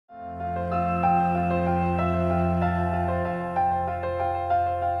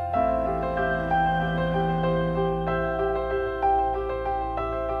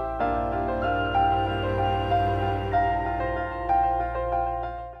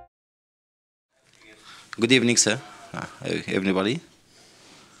Good evening, sir. Everybody.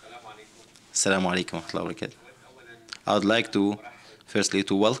 Assalamu alaikum wa rahmatullahi wa barakatuh. I would like to, firstly,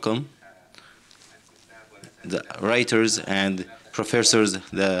 to welcome the writers and professors,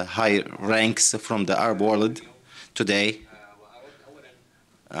 the high ranks from the Arab world today.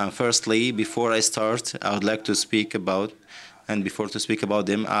 Firstly, before I start, I would like to speak about, and before to speak about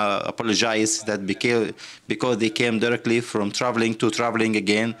them, I apologize that because they came directly from traveling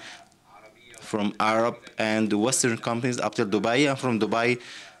again from Arab and Western companies up to Dubai, and from Dubai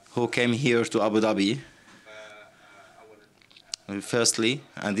who came here to Abu Dhabi. Firstly,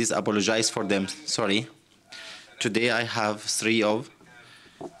 and this apologize for them, sorry. Today I have three of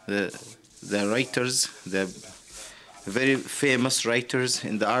the writers, the very famous writers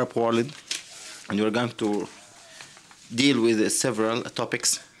in the Arab world, and we're going to deal with several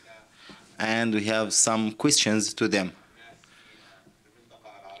topics, and we have some questions to them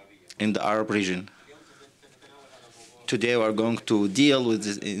in the Arab region. Today we're going to deal with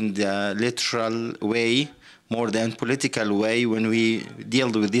this in the literal way more than political way when we deal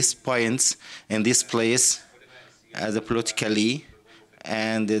with these points in this place as a politically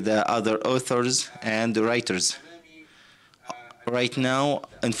and the other authors and the writers. Right now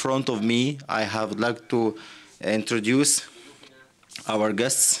in front of me I have like to introduce our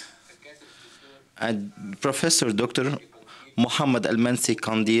guests and Professor Dr. Mohamed Al-Mansi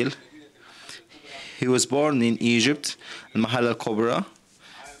Kandeel. He was born in Egypt, in Mahal al-Kubra,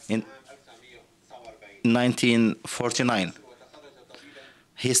 in 1949.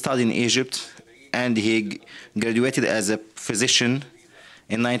 He studied in Egypt and he graduated as a physician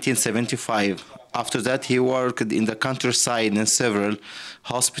in 1975. After that, he worked in the countryside in several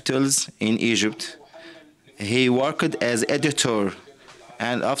hospitals in Egypt. He worked as editor,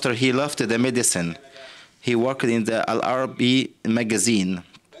 and after he left the medicine, he worked in the Al-Arabi magazine.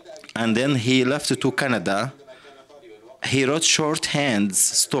 And then he left to Canada. He wrote shorthand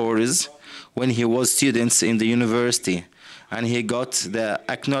stories when he was student in the university, and he got the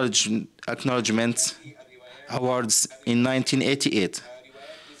acknowledgement awards in 1988.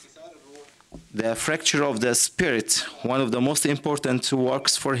 The Fracture of the Spirit, one of the most important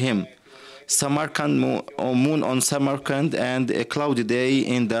works for him. Samarkand, Moon on Samarkand, and A Cloudy Day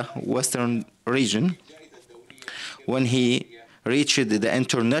in the Western region, when he reached the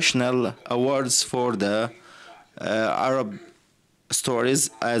international awards for the Arab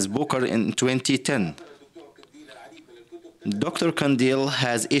stories as Booker in 2010. Dr. Kandeel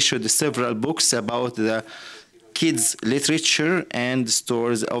has issued several books about the kids' literature and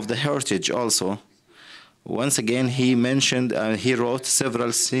stories of the heritage also. Once again, he mentioned he wrote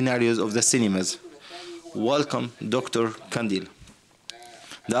several scenarios of the cinemas. Welcome, Dr. Kandeel.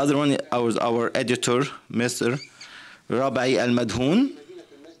 The other one was our editor, Mr. Rabai Al Madhoun.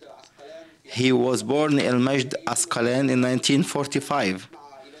 He was born in El-Majd, Asqalan in 1945.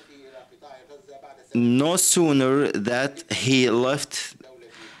 No sooner that he left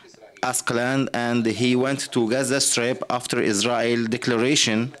Asqalan and he went to Gaza Strip after Israel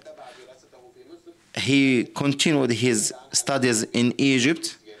declaration, he continued his studies in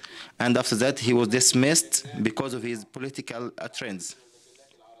Egypt, and after that he was dismissed because of his political trends.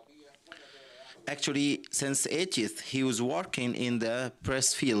 Actually, since 80th, he was working in the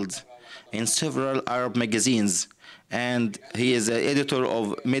press field in several Arab magazines, and he is an editor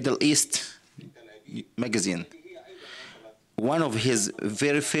of Middle East magazine. One of his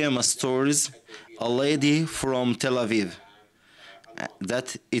very famous stories, a lady from Tel Aviv,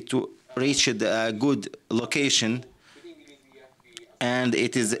 that it reached a good location, and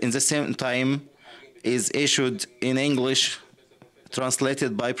it is in the same time is issued in English,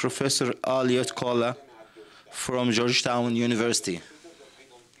 translated by Professor Elliot Kola from Georgetown University.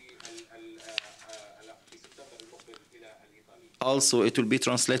 Also, it will be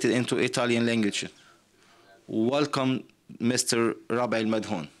translated into Italian language. Welcome, Mr. Rabai Al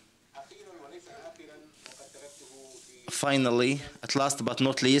Madhoun. Finally, at last but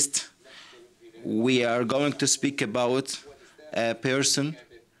not least, we are going to speak about a person,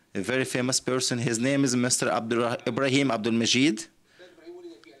 a very famous person. His name is Mr. Ibrahim Abdul Majid.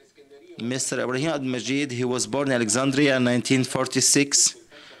 Mr. Ibrahim Abdul Majid, he was born in Alexandria in 1946,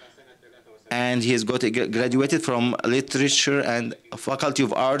 and he has graduated from Literature and Faculty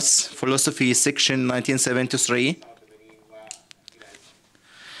of Arts, Philosophy section 1973.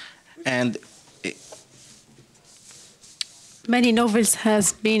 And many novels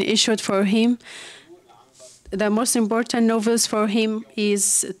has been issued for him. The most important novels for him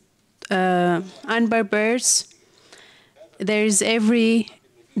is Anbar Birds. There is every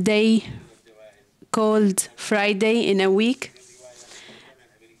day called Friday in a week.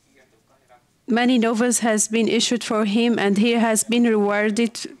 many novels has been issued for him, and he has been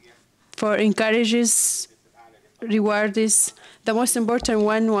rewarded for encourages rewards. The most important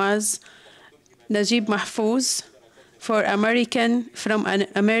one was Najib Mahfouz for from an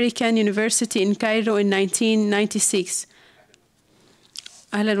American university in Cairo in 1996.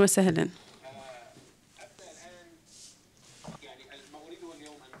 أهلا وسهلا.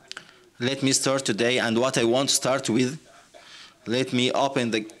 Let me start today, and what I want to start with, let me open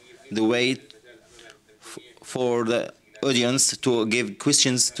the way for the audience to give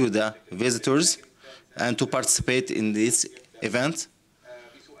questions to the visitors and to participate in this event.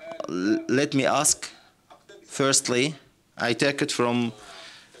 Let me ask, firstly, I take it from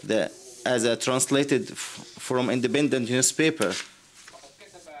as a translated from independent newspaper,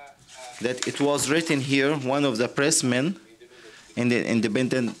 that it was written here, one of the pressmen in the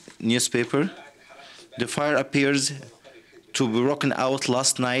independent newspaper, the fire appears to be broken out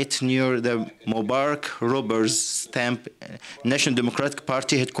last night near the Mubarak robbers stamp National Democratic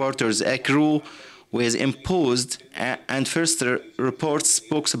Party headquarters. A crew was imposed, and first reports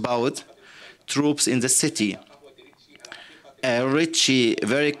spoke about troops in the city. A rich,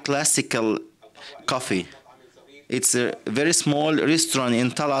 very classical coffee. It's a very small restaurant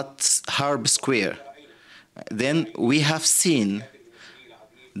in Talat Harb Square. Then we have seen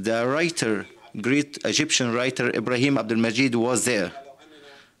the writer, great Egyptian writer Ibrahim Abdel was there.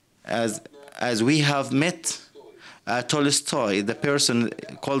 As we have met Tolstoy, the person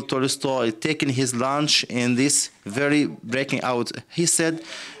called Tolstoy, taking his lunch in this very breaking out. He said,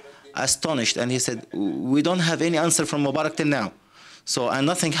 astonished, and he said, we don't have any answer from Mubarak till now. So, and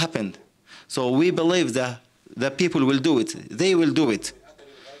nothing happened. So we believe that the people will do it. They will do it.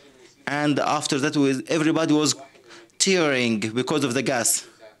 And after that, everybody was tearing because of the gas.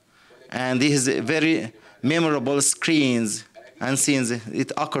 And these very memorable screens and scenes,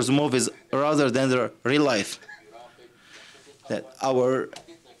 it occurs movies rather than the real life. That our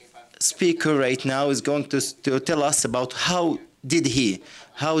speaker right now is going to tell us about how did he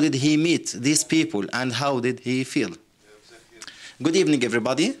meet these people and how did he feel. Good evening,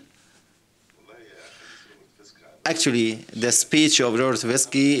 everybody. Actually, the speech of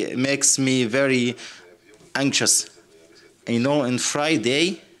Dostoevsky makes me very anxious. You know, on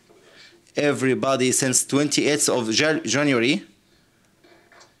Friday, everybody since 28th of January,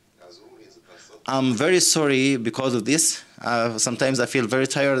 I'm very sorry because of this. Sometimes I feel very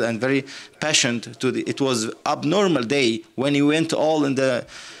tired and very passionate. It was abnormal day when we went all in the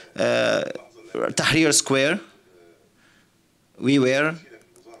Tahrir Square. We were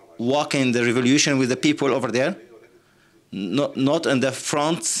walking the revolution with the people over there. Not in the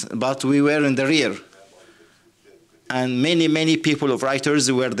front, but we were in the rear. And many people of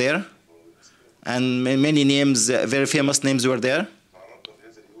writers were there. And many names, very famous names were there.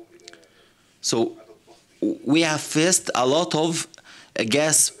 So we have faced a lot of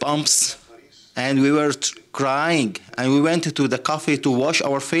gas pumps, and we were crying. And we went to the cafe to wash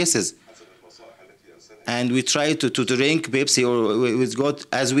our faces. And we tried to drink Pepsi, or we got,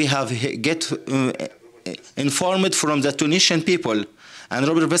 as we have get informed from the Tunisian people. And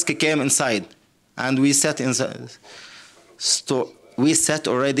Robert Vesky came inside, and we sat inside. We sat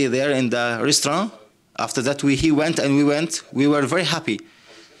already there in the restaurant. After that, he went and we went. We were very happy.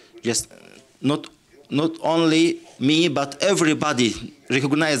 Just not only me, but everybody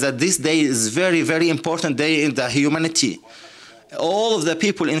recognized that this day is very important day in the humanity. All of the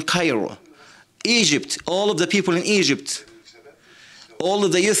people in Cairo, Egypt, all of the people in Egypt, all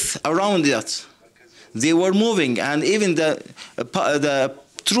of the youth around that, they were moving, and even the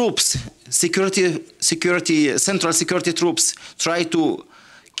troops, central security troops, try to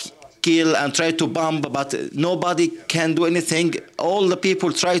kill and try to bomb, but nobody can do anything. All the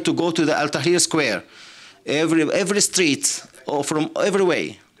people try to go to the Al-Tahrir Square, every street, or from every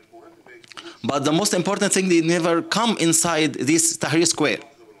way. But the most important thing, they never come inside this Tahrir Square.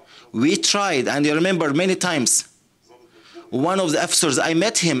 We tried, and I remember many times, one of the officers, I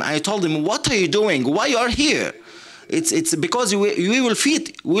met him, I told him, what are you doing? Why you are here? It's because we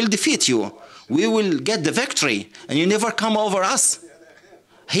will defeat you. We will get the victory, and you never come over us.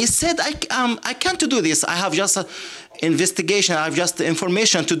 He said, I can't do this. I have just investigation. I have just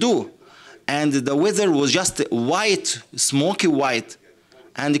information to do. And the weather was just white, smoky white,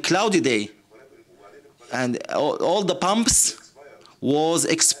 and cloudy day. And all the pumps was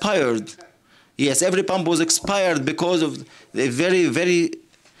expired. Yes, every pump was expired because of the very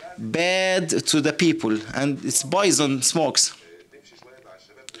bad to the people, and it's poison smokes.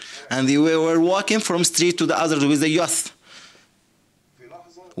 And we were walking from street to the other with the youth.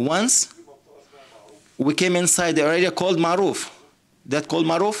 Once we came inside the area called Maruf. That called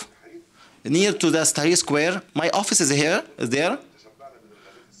Maruf? near to the Tahrir Square. My office is there.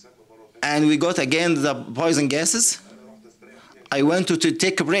 And we got again the poison gases. I went to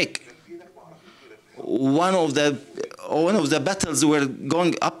take a break. One of the battles were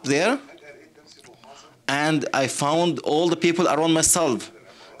going up there, and I found all the people around myself,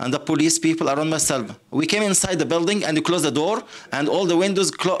 and the police people around myself. We came inside the building and we closed the door, and all the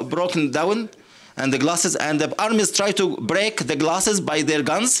windows broken down, and the glasses, and the armies tried to break the glasses by their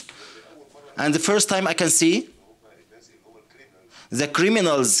guns. And the first time I can see the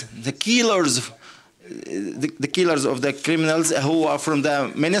criminals, the killers, the killers of the criminals who are from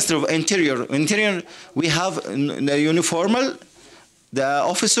the Ministry of Interior. Interior, we have the uniformal, the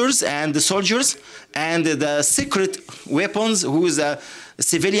officers and the soldiers, and the secret weapons, who is a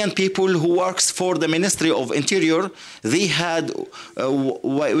civilian people who works for the Ministry of Interior. They had,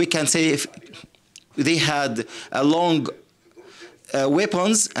 we can say, they had a long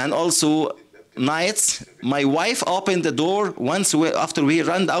weapons and also knives. My wife opened the door once after we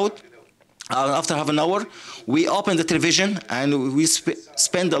ran out. After half an hour, we opened the television and we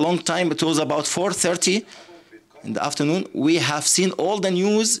spent a long time. It was about 4:30 in the afternoon. We have seen all the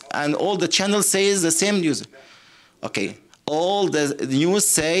news, and all the channels says the same news. Okay, all the news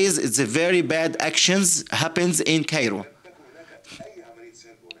says it's a very bad actions happens in Cairo.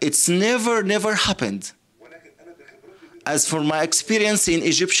 It's never happened. As for my experience in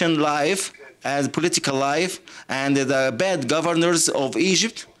Egyptian life and political life and the bad governors of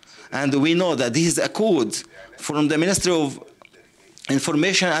Egypt, and we know that this is a code from the Ministry of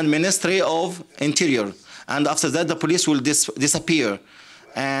Information and Ministry of Interior. And after that, the police will disappear,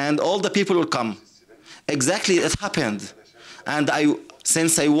 and all the people will come. Exactly, it happened. And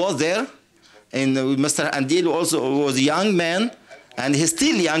since I was there, and Mr. Kandeel also was a young man, and he's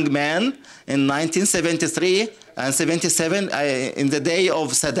still a young man in 1973 and 77 in the day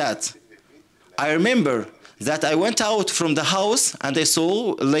of Sadat. I remember that I went out from the house and I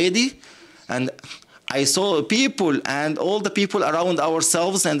saw a lady, and I saw people and all the people around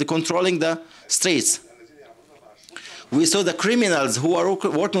ourselves and controlling the streets. We saw the criminals who are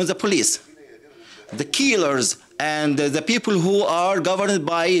working with the police, the killers, and the people who are governed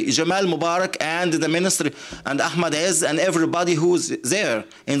by Jamal Mubarak and the ministry and Ahmed Ez and everybody who's there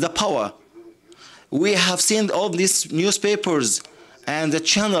in the power. We have seen all these newspapers and the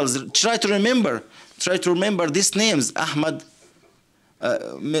channels. Try to remember these names: Ahmed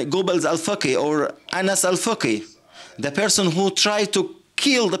Goebbels al-Faqi or Anas al-Faqi, the person who tried to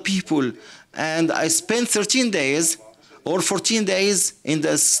kill the people. And I spent 13 days or 14 days in the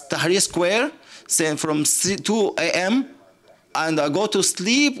Tahrir Square, from 2 a.m. and I go to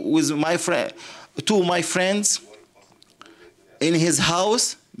sleep with two of my friends in his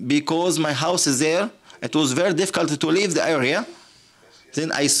house, because my house is there. It was very difficult to leave the area.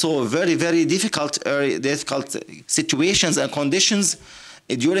 Then I saw very difficult situations and conditions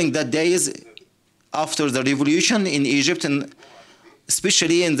during that days after the revolution in Egypt, and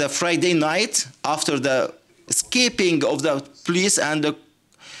especially in the Friday night after the escaping of the police and the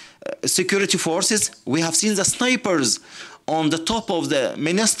security forces. We have seen the snipers on the top of the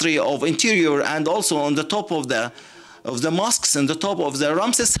Ministry of Interior, and also on the top of the mosques and the top of the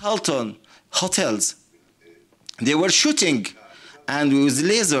Ramses Hilton hotels. They were shooting, and with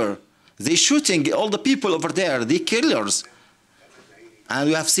laser, they shooting all the people over there, the killers. And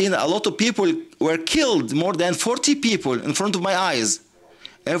we have seen a lot of people were killed, more than 40 people in front of my eyes.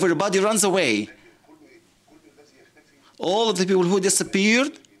 Everybody runs away. All of the people who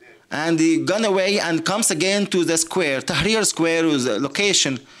disappeared, and they gone away and comes again to the square. Tahrir Square was a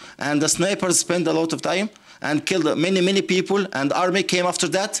location, and the snipers spent a lot of time and killed many people, and the army came after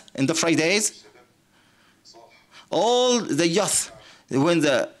that in the Fridays. All the youth, when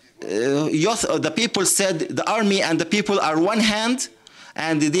the youth of the people said the army and the people are one hand,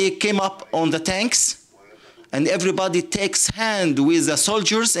 and they came up on the tanks, and everybody takes hand with the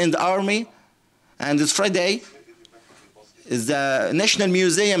soldiers in the army. And it's Friday, the National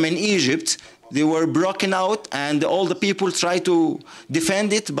Museum in Egypt, they were broken out, and all the people tried to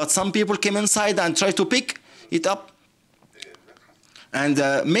defend it, but some people came inside and tried to pick it up. And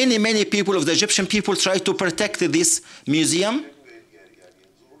many people of the Egyptian people tried to protect this museum.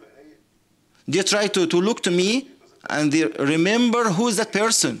 They tried to look to me, and they remember who's that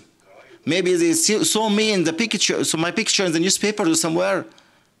person. Maybe they saw me in the picture, so my picture in the newspaper or somewhere.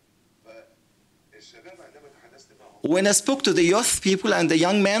 When I spoke to the youth people and the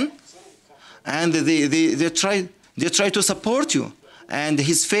young men, and they try to support you, and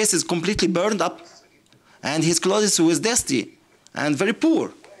his face is completely burned up, and his clothes was dusty and very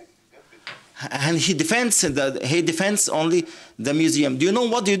poor, and he defends only the museum. Do you know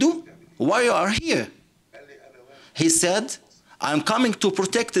what you do? why you are here? He said, I'm coming to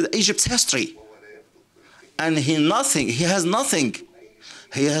protect Egypt's history. And he has nothing.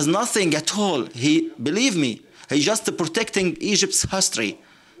 He has nothing at all. Believe me, he's just protecting Egypt's history.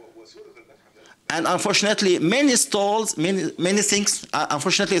 And unfortunately, many stalls, many things,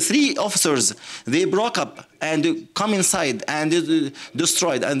 unfortunately, 3 officers, they broke up and come inside and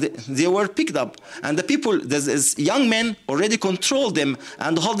destroyed, and they were picked up. And the people, this young men already controlled them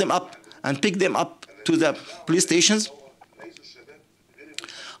and hold them up and pick them up to the police stations.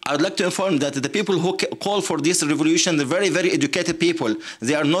 I would like to inform that the people who call for this revolution, they're very, very educated people.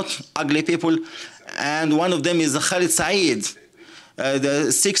 They are not ugly people. And one of them is Khalid Saeed. The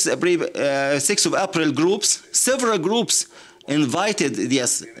 6th of April groups, several groups invited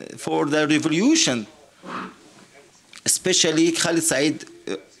for the revolution, especially Khalid Saeed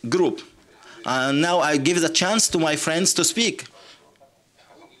group. Now I give the chance to my friends to speak.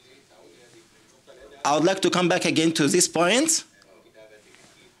 I would like to come back again to this point.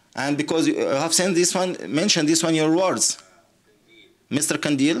 And because you have sent this one, mentioned this one in your words, Mr.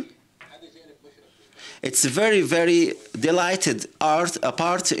 Kandeel, it's a very, very delighted a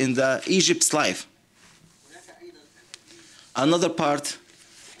part in the Egypt's life. Another part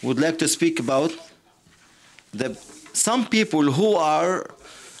would like to speak about some people who are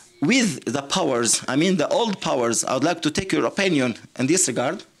with the powers, I mean the old powers. I would like to take your opinion in this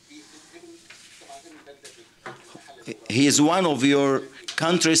regard. He is one of your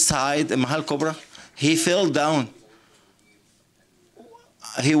countryside, Mahal Cobra. He fell down.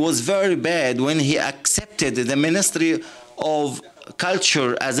 He was very bad when he accepted the Ministry of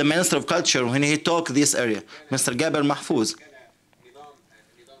Culture as a Minister of Culture when he took this area, Mr. Gaber Mahfouz.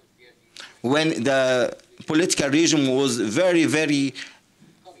 When the political regime was very, very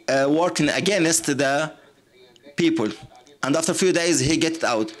working against the people. And after a few days, he gets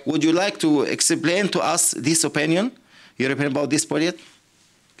out. Would you like to explain to us this opinion, your opinion about this point?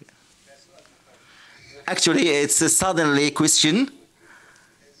 Actually, it's a suddenly question.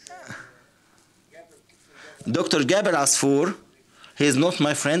 Dr. Gaber Asfour, he is not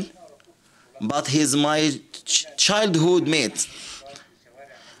my friend, but he is my childhood mate.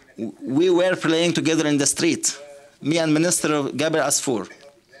 We were playing together in the street, me and Minister Gaber Asfour,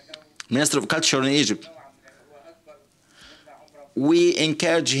 Minister of Culture in Egypt. We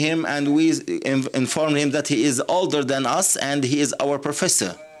encourage him and we inform him that he is older than us and he is our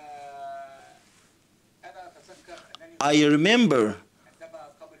professor. I remember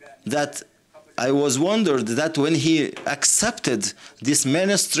that I was wondered that when he accepted this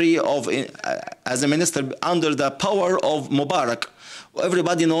ministry as a minister under the power of Mubarak,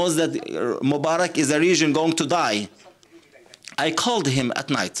 everybody knows that Mubarak is a region going to die. I called him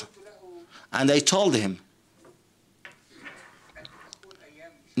at night and I told him,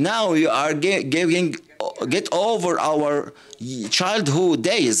 now you are get over our childhood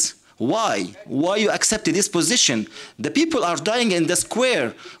days. Why? Why you accepted this position? The people are dying in the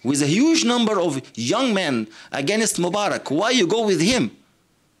square with a huge number of young men against Mubarak. Why you go with him?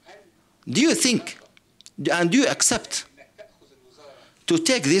 Do you think and do you accept to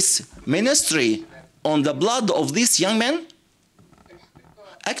take this ministry on the blood of these young men?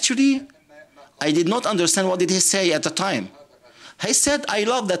 Actually, I did not understand what did he say at the time. He said, I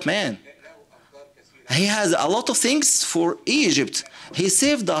love that man. He has a lot of things for Egypt. He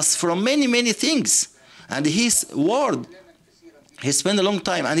saved us from many, many things. And his word, he spent a long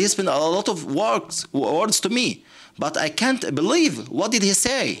time and he spent a lot of words to me. But I can't believe, what did he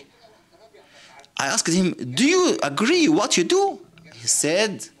say? I asked him, do you agree what you do? He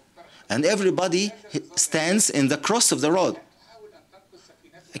said, and everybody stands in the cross of the road.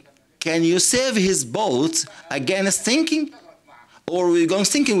 Can you save his boat against thinking? Or we're going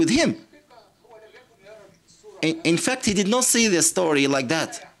thinking with him? In fact, he did not see the story like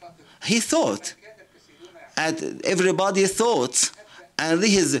that. He thought, and everybody thought, and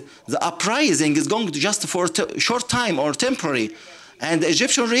the uprising is going to just for a short time or temporary, and the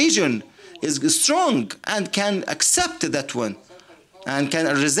Egyptian region is strong and can accept that one, and can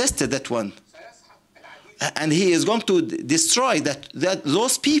resist that one. And he is going to destroy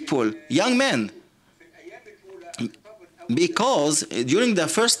those people, young men. Because during the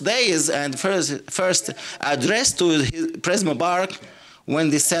first days and first address to President Mubarak, when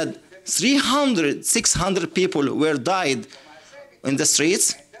they said 300, 600 people were died in the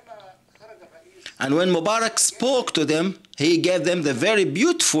streets, and when Mubarak spoke to them, he gave them the very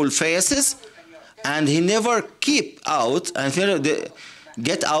beautiful faces, and he never keep out and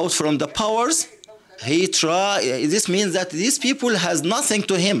get out from the powers. He tried. This means that these people has nothing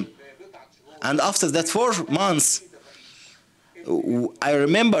to him. And after that 4 months, I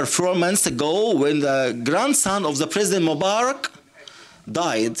remember 4 months ago when the grandson of the President Mubarak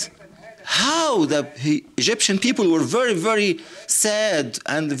died, how the Egyptian people were very, very sad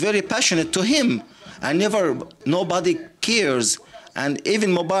and very passionate to him, and nobody cares. And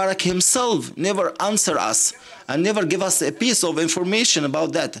even Mubarak himself never answer us and never give us a piece of information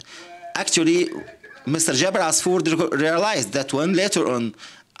about that. Actually, Mr. Jabir Asfour realized that one later on.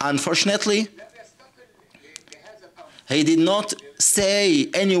 Unfortunately, he did not say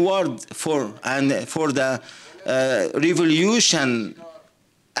any word for the revolution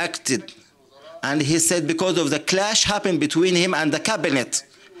acted, and he said because of the clash happened between him and the cabinet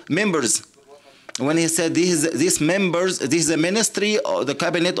members. When he said these members, this is a ministry or the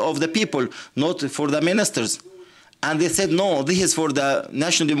cabinet of the people, not for the ministers. And they said, no, this is for the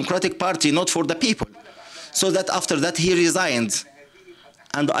National Democratic Party, not for the people. So that after that he resigned.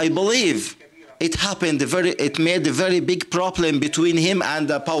 And I believe it happened, it made a very big problem between him and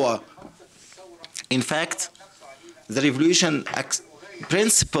the power. In fact, the revolution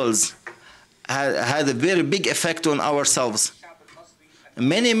principles had a very big effect on ourselves.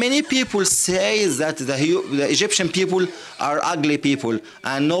 Many people say that the Egyptian people are ugly people,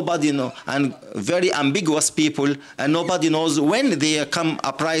 and nobody knows, and very ambiguous people, and nobody knows when they come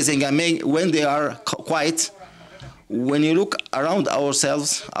uprising and when they are quiet. When you look around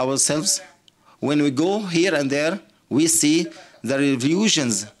ourselves, when we go here and there, we see the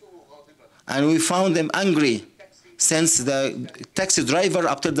revolutions, and we found them angry. Since the taxi driver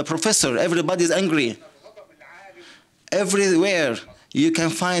up to the professor, everybody is angry. Everywhere you can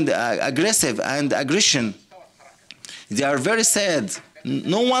find aggressive and aggression. They are very sad.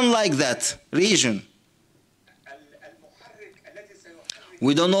 No one like that region.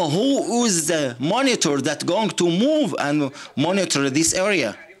 We don't know who is the monitor that's going to move and monitor this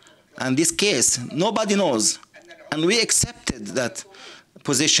area and this case. Nobody knows. And we accepted that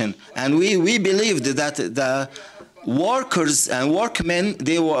position. And we believed that the workers and workmen,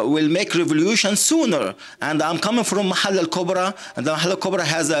 they will make revolution sooner. And I'm coming from Mahal al-Kubra, and the Mahal al-Kubra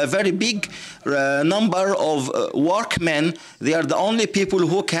has a very big number of workmen. They are the only people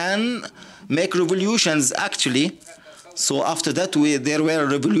who can make revolutions, actually. So after that, there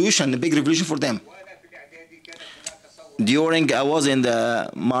were a big revolution for them. During I was in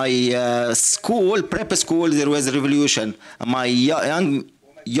my school, prep school, there was a revolution. My young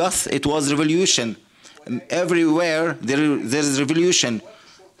youth, it was revolution. Everywhere there's revolution.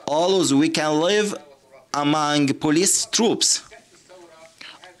 Always we can live among police troops.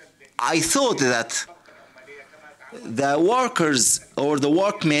 I thought that the workers or the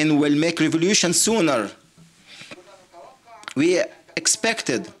workmen will make revolution sooner. We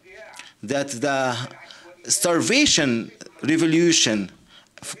expected that the starvation revolution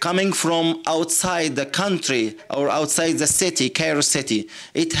coming from outside the country or outside the city, Cairo city,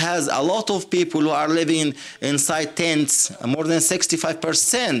 it has a lot of people who are living inside tents, more than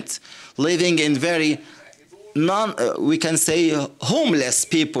 65% living in very we can say homeless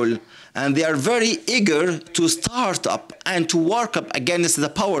people, and they are very eager to start up and to work up against the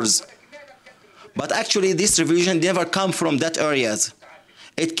powers. But actually this revolution never come from that areas.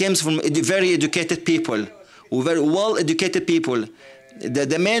 It comes from very educated people, very well-educated people.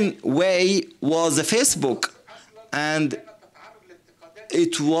 The main way was the Facebook, and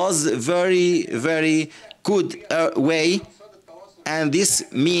it was very, very good way, and this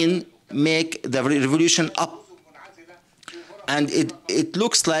make the revolution up. And it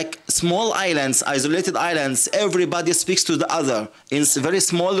looks like small islands, isolated islands. Everybody speaks to the other in very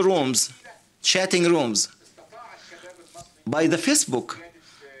small rooms, chatting rooms. By the Facebook,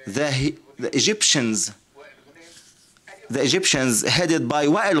 the Egyptians headed by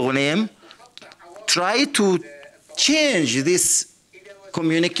Wael Ghunaim try to change these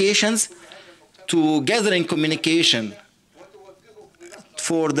communications to gathering communication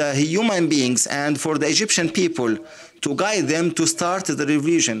for the human beings and for the Egyptian people to guide them to start the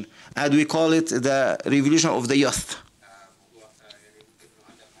revolution, and we call it the revolution of the youth.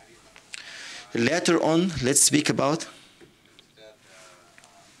 Later on, let's speak about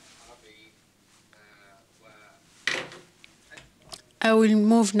I will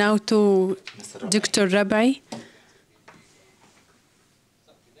move now to Dr. Rabai.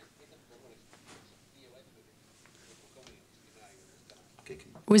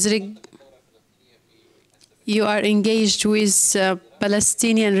 You are engaged with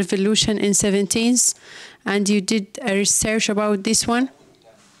Palestinian revolution in 17th, and you did a research about this one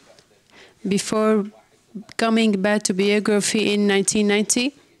before coming back to biography in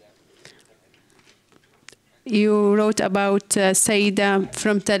 1990. You wrote about Saida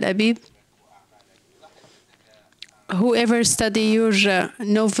from Tel Aviv, whoever study your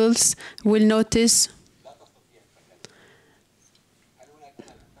novels will notice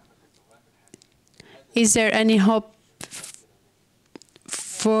is there any hope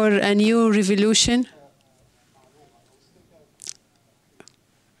for a new revolution?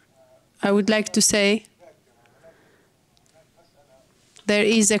 I would like to say there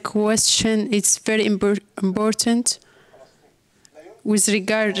is a question, it's very important with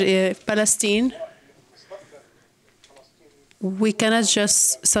regard to Palestine. We cannot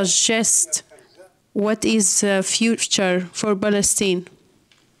just suggest what is the future for Palestine.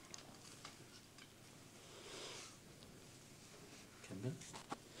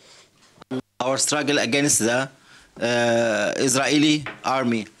 Our struggle against the Israeli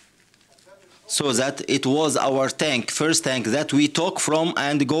army, so that it was our tank, first tank that we took from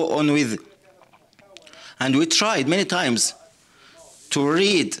and go on with. And we tried many times to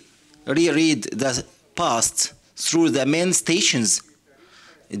reread the past through the main stations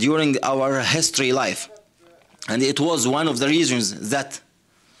during our history life. And it was one of the reasons that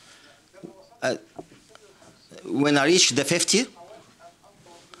when I reached the 50,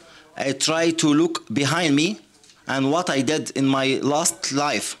 I tried to look behind me and what I did in my last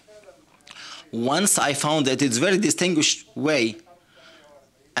life. Once I found that it's very distinguished way.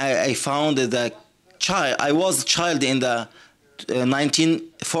 I found that I was a child in the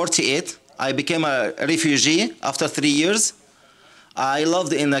 1948. I became a refugee after 3 years. I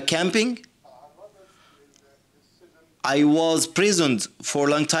lived in a camping. I was imprisoned for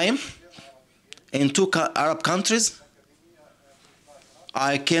a long time in 2 Arab countries.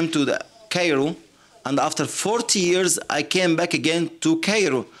 I came to the Cairo, and after 40 years, I came back again to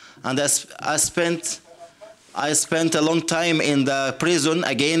Cairo, and I spent a long time in the prison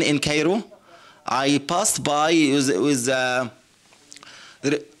again in Cairo. I passed by with a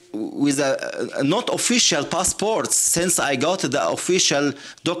not official passport, since I got the official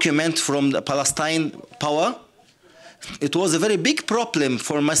document from the Palestine power. It was a very big problem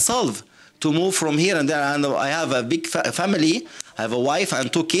for myself to move from here and there, and I have a big family. I have a wife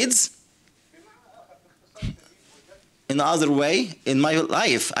and 2 kids. In other way, in my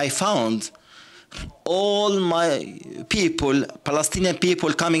life, I found all my people, Palestinian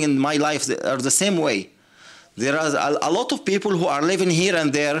people coming in my life, are the same way. There are a lot of people who are living here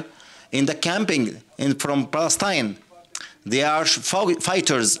and there in the camping from Palestine. They are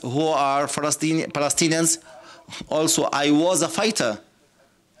fighters who are Palestinians. Also, I was a fighter.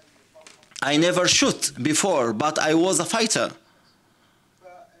 I never shoot before, but I was a fighter.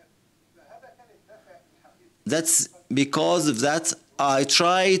 That's because of that I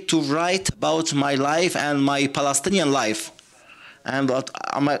try to write about my life and my Palestinian life. And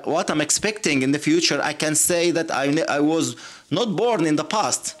what I'm expecting in the future, I can say that I was not born in the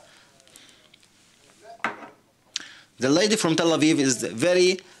past. The lady from Tel Aviv is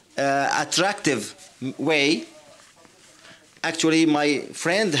very attractive way. Actually, my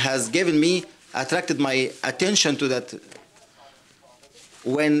friend has attracted my attention to that.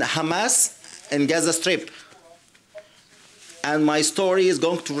 When Hamas in Gaza Strip, and my story is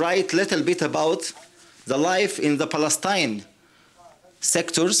going to write a little bit about the life in the Palestine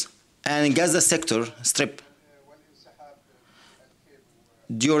sectors and Gaza sector strip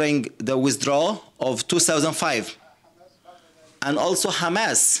during the withdrawal of 2005. And also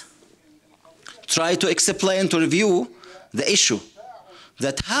Hamas tried to explain, to review the issue,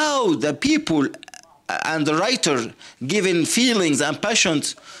 that how the people and the writer giving feelings and passion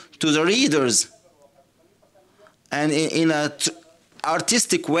to the readers and in an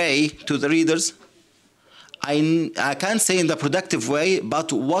artistic way to the readers. I can't say in the productive way,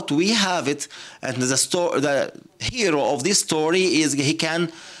 but what we have it, and the hero of this story is he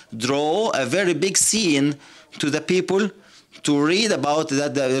can draw a very big scene to the people to read about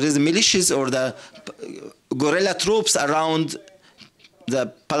that there is militias or the guerrilla troops around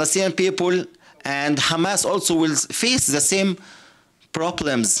the Palestinian people, and Hamas also will face the same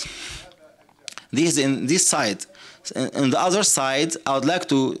problems. This in this side. On the other side, I would like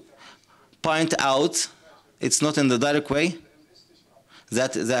to point out, it's not in the direct way,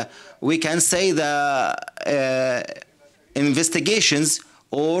 that we can say the investigations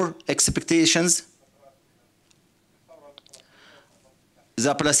or expectations,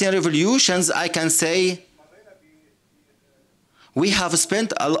 the Palestinian revolutions, I can say we have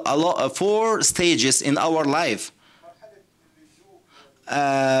spent a lot, 4 stages in our life.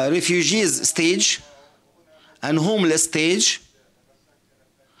 Refugees stage, and homeless stage.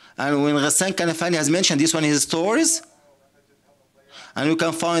 And when Ghassan Kanafani has mentioned this one in his stories, and you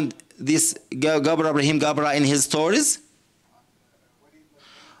can find this Ibrahim Gabra in his stories.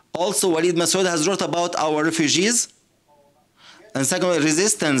 Also, Walid Masoud has wrote about our refugees and second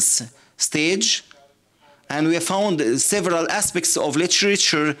resistance stage, and we found several aspects of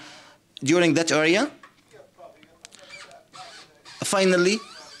literature during that area. Finally,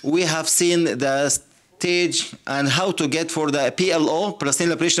 we have seen the stage and how to get for the PLO,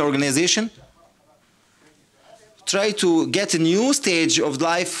 Palestinian Liberation Organization, try to get a new stage of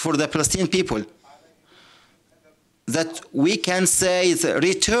life for the Palestinian people, that we can say is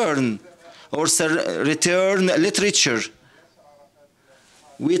return or return literature.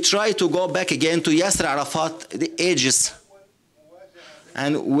 We try to go back again to Yasser Arafat, the ages,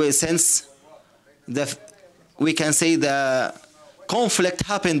 and since we can say the conflict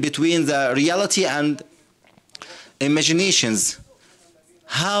happened between the reality and imaginations.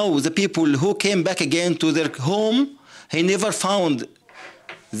 How the people who came back again to their home, he never found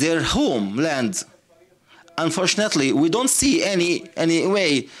their homeland. Unfortunately, we don't see any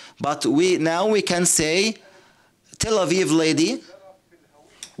way, but now we can say Tel Aviv lady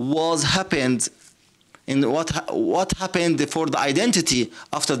was happened in what happened for the identity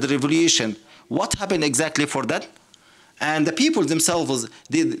after the revolution. What happened exactly for that? And the people themselves,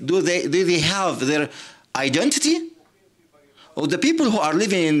 did they have their identity? Or the people who are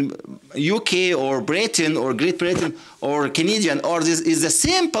living in UK or Britain or Great Britain or Canadian, or this is the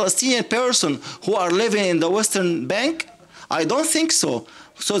same Palestinian person who are living in the Western Bank? I don't think so.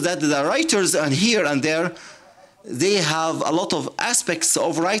 So that the writers and here and there, they have a lot of aspects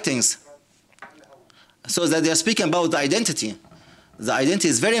of writings. So that they are speaking about the identity. The identity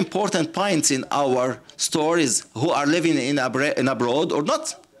is very important point in our stories, who are living in abroad or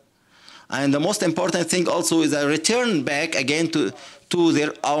not. And the most important thing also is a return back again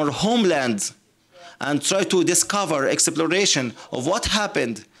to our homeland and try to discover exploration of what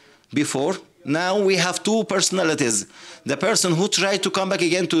happened before. Now we have two personalities. The person who tried to come back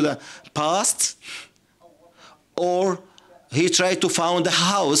again to the past, or he tried to found a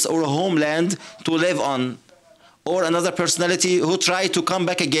house or a homeland to live on, or another personality who tried to come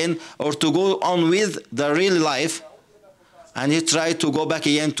back again or to go on with the real life, and he tried to go back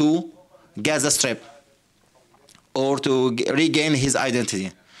again to Gaza Strip or to regain his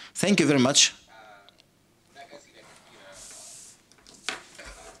identity. Thank you very much.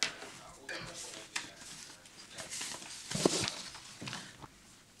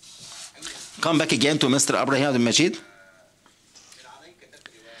 Come back again to Mr. Ibrahim Al Majid.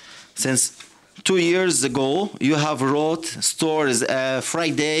 Since 2 years ago, you have wrote stories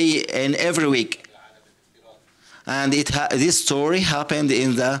Friday and every week. And this story happened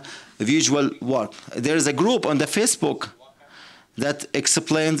in the visual work. There is a group on the Facebook that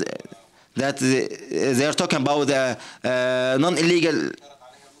explains that they are talking about the non-illegal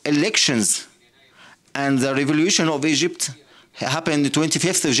elections, and the revolution of Egypt happened the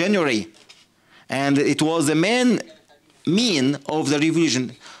 25th of January, and it was the main mean of the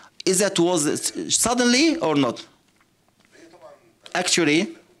revolution. Is that was suddenly or not?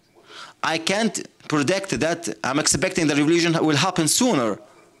 Actually, I can't predict that. I'm expecting the revolution will happen sooner.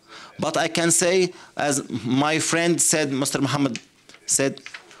 But I can say, as my friend said, Mr. Mohamed said,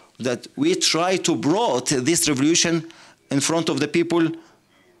 that we try to brought this revolution in front of the people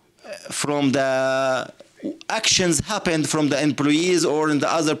from the actions happened from the employees or in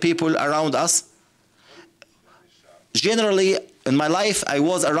the other people around us. Generally, in my life, I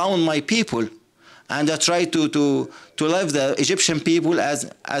was around my people, and I try to live the Egyptian people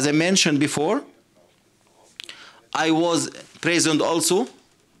as I mentioned before. I was present also.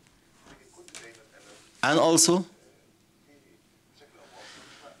 And also,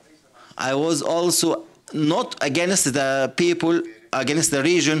 I was also not against the people, against the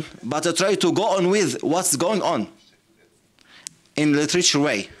region, but I try to go on with what's going on in literature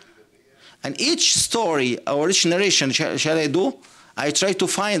way. And each story or each narration shall I do, I try to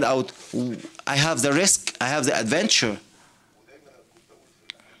find out. I have the risk, I have the adventure.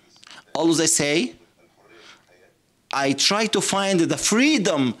 Always I say, I try to find the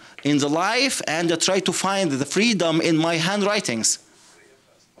freedom in the life, and I try to find the freedom in my handwritings,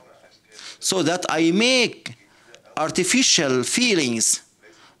 so that I make artificial feelings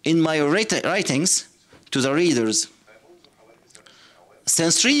in my writings to the readers.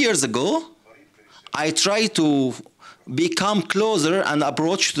 Since 3 years ago, I try to become closer and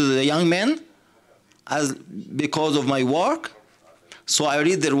approach to the young men because of my work. So I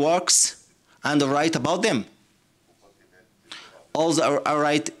read their works and I write about them. Also, I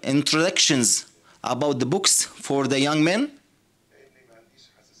write introductions about the books for the young men.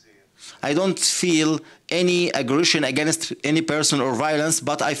 I don't feel any aggression against any person or violence,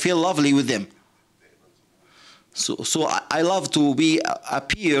 but I feel lovely with them. So I love to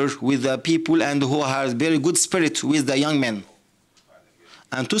appear with the people and who have very good spirit with the young men.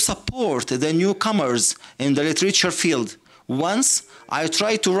 and to support the newcomers in the literature field. Once I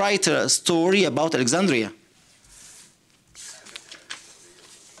tried to write a story about Alexandria.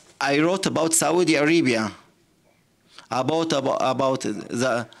 I wrote about Saudi Arabia, about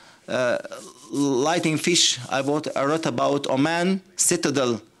the lighting fish. I wrote about Oman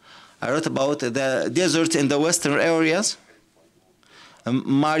citadel. I wrote about the desert in the western areas,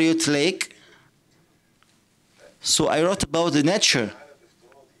 Marriott Lake. So I wrote about the nature,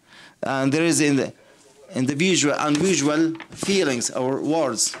 and there is in the visual unusual feelings or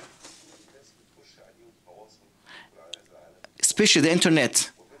words, especially the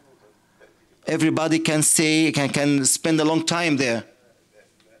internet. Everybody can say can spend a long time there.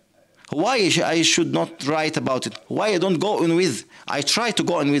 Why I should not write about it? Why I don't go in with? I try to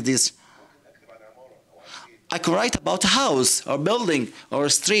go in with this. I can write about a house or building or a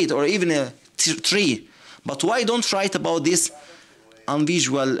street or even a tree, but why don't write about this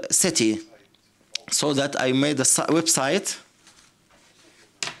unusual city? So that I made a website.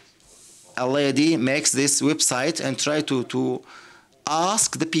 A lady makes this website and try to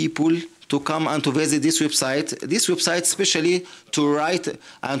ask the people to come and to visit this website. This website especially to write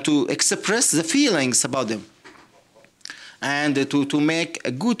and to express the feelings about them, and to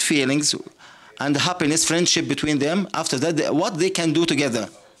make good feelings and happiness, friendship between them. After that, what they can do together.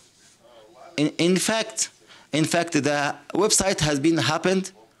 In fact, the website has been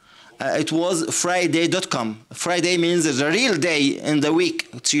happened. It was Friday.com. Friday means the real day in the week,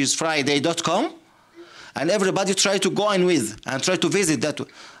 which is Friday.com. And everybody try to go in with and try to visit that.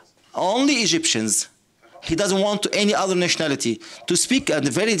 Only Egyptians. He doesn't want any other nationality to speak and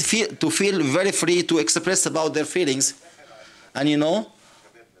to feel very free to express about their feelings. And you know,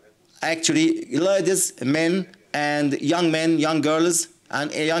 actually, ladies, men, and young girls,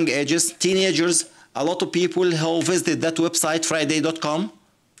 and young ages, teenagers, a lot of people who visited that website, Friday.com.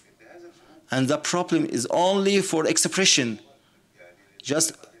 And the problem is only for expression.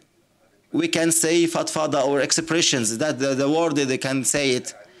 Just we can say fatfada or expressions, that the word they can say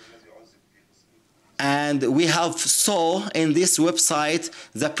it. And we have saw in this website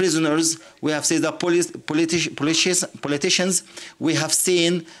the prisoners, we have seen the politicians, we have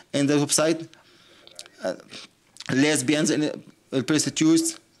seen in the website lesbians and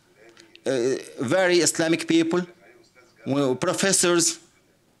prostitutes, very Islamic people, professors,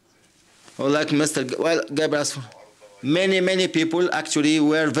 like Mr. Gabriel. Many people actually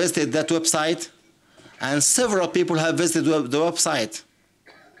were visited that website, and several people have visited the website.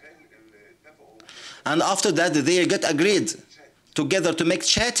 And after that, they get agreed together to make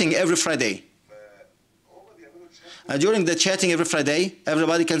chatting every Friday. And during the chatting every Friday,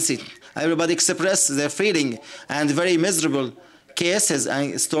 everybody can see. Everybody express their feeling and very miserable cases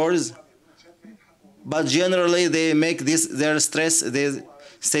and stories. But generally, they make this their stress. They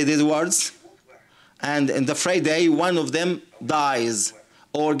say these words. And in the Friday, one of them dies,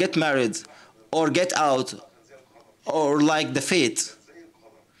 or get married, or get out, or like the fate.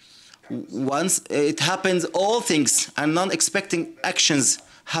 Once it happens, all things and non-expecting actions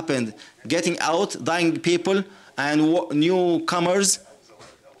happened. Getting out, dying people, and newcomers,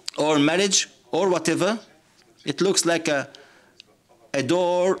 or marriage, or whatever. It looks like a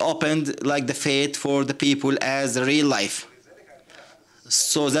door opened like the fate for the people as real life.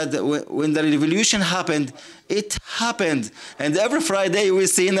 So that when the revolution happened, it happened. And every Friday we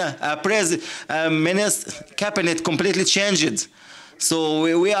see a minister cabinet completely changed. So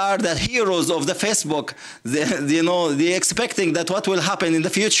we are the heroes of the Facebook. They're expecting that what will happen in the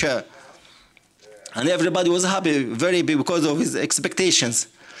future. And everybody was happy, very happy because of his expectations.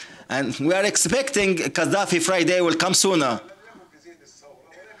 And we are expecting Gaddafi Friday will come sooner.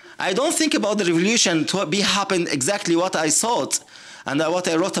 I don't think about the revolution to be happen exactly what I thought and what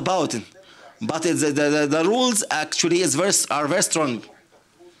I wrote about it. But the rules actually are very strong.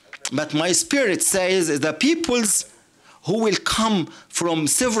 But my spirit says the peoples who will come from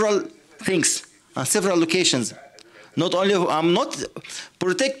several things and several locations. Not only, I'm not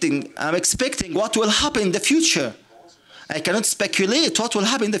protecting, I'm expecting what will happen in the future. I cannot speculate what will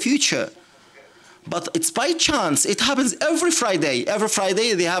happen in the future. But it's by chance. It happens every Friday. Every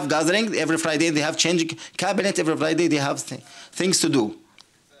Friday they have gathering. Every Friday they have changing cabinet. Every Friday they have things to do.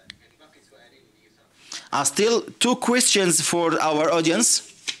 Still 2 questions for our audience.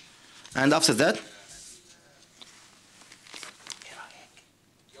 And after that,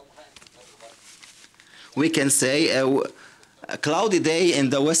 we can say a cloudy day in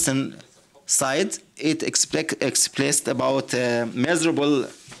the western side. It expressed about a miserable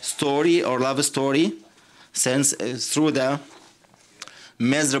story or love story, since through the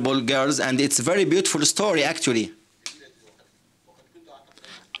miserable girls, and it's a very beautiful story actually.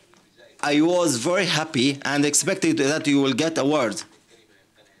 I was very happy and expected that you will get a word.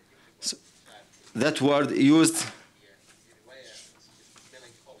 So that word used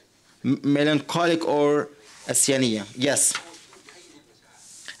melancholic or asyania. Yes.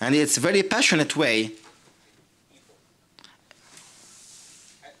 And it's a very passionate way.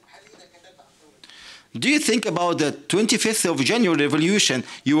 Do you think about the 25th of January revolution,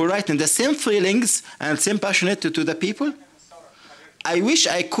 you were writing the same feelings and same passionate to the people? I wish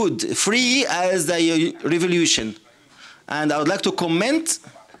I could free as the revolution. And I would like to comment.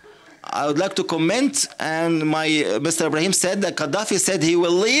 And my Mr. Ibrahim said that Gaddafi said he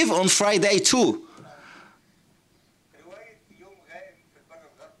will leave on Friday too.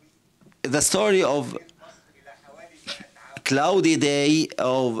 The story of cloudy day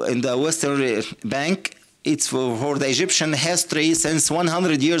in the Western Bank, it's for the Egyptian history since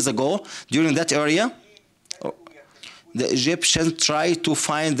 100 years ago. During that area, the Egyptians tried to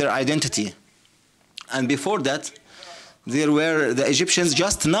find their identity. And before that, there were the Egyptians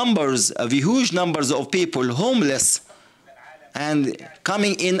just numbers, of huge numbers of people, homeless, and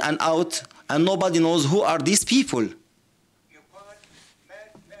coming in and out, and nobody knows who are these people.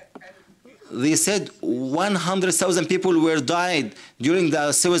 They said 100,000 people were died during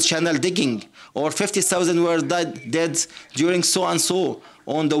the Suez Channel digging, or 50,000 were dead during so and so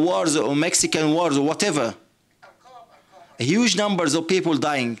on the wars or Mexican wars or whatever. Huge numbers of people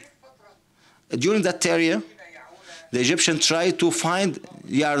dying. During that area, the Egyptians tried to find,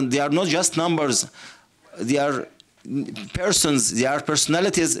 they are not just numbers, they are persons, they are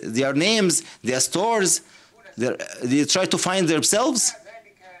personalities, they are names, they are stores. They try to find themselves,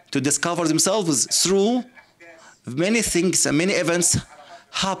 to discover themselves through many things and many events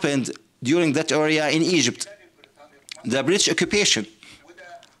happened during that area in Egypt. The British occupation.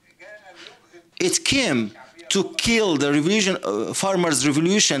 It came to kill the revolution, farmers'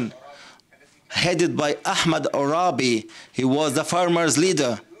 revolution headed by Ahmad Arabi. He was the farmers'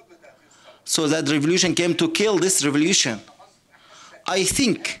 leader. So that revolution came to kill this revolution. I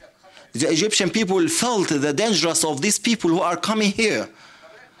think the Egyptian people felt the dangers of these people who are coming here.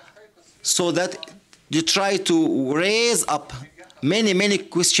 So that they try to raise up many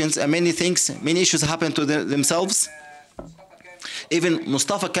questions and many things, many issues happen to themselves. Even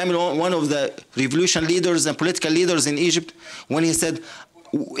Mustafa Kemal, one of the revolution leaders and political leaders in Egypt, when he said,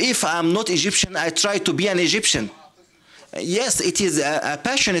 if I'm not Egyptian, I try to be an Egyptian. Yes, it is a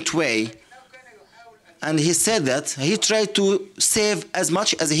passionate way. And he said that he tried to save as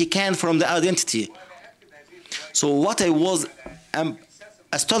much as he can from the identity. So what I was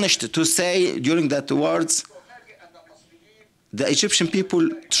astonished to say during that words, the Egyptian people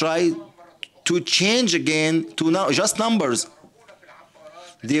tried to change again to now just numbers.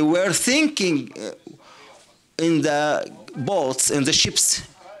 They were thinking in the boats, in the ships,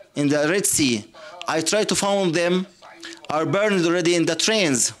 in the Red Sea. I tried to find them are burned already in the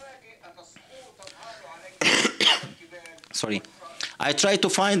trains. Sorry. I tried to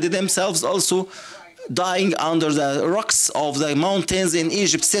find themselves also dying under the rocks of the mountains in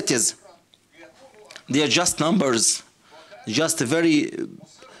Egypt cities. They are just numbers, just very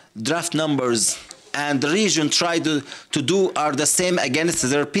draft numbers. And the region tried to do are the same against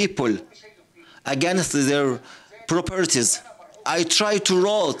their people, against their properties. I tried to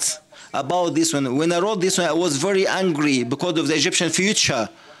write about this one. When I wrote this one, I was very angry because of the Egyptian future.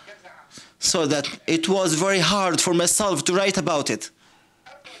 So that it was very hard for myself to write about it.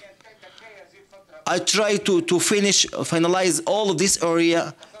 I tried to finalize all of this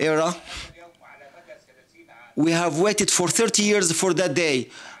era. We have waited for 30 years for that day.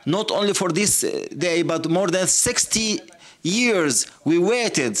 Not only for this day, but more than 60 years we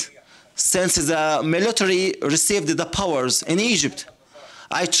waited since the military received the powers in Egypt.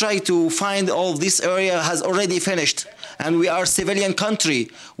 I tried to find all this area has already finished. And we are a civilian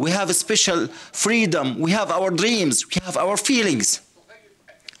country. We have a special freedom. We have our dreams. We have our feelings.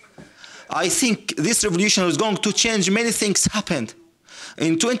 I think this revolution is going to change many things happened.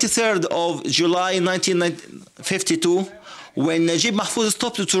 In 23rd of July 1952, when Najib Mahfouz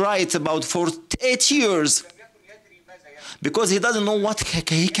stopped to write about for 8 years, because he doesn't know what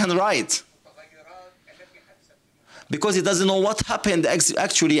he can write. Because he doesn't know what happened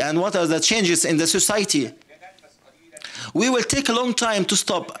actually and what are the changes in the society. We will take a long time to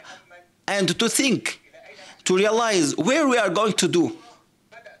stop and to think, to realize where we are going to do.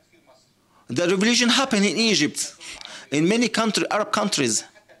 The revolution happened in Egypt, in many Arab countries,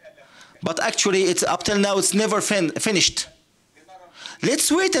 but actually it's up till now it's never finished.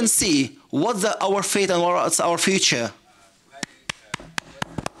 Let's wait and see what's our fate and what's our future.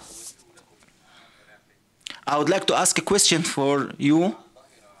 I would like to ask a question for you.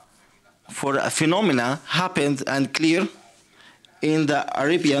 for a phenomena happened and clear in the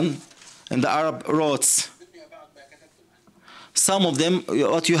Arab roads. Some of them,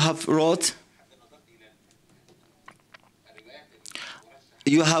 what you have wrote,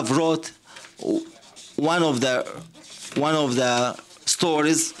 you have wrote one of the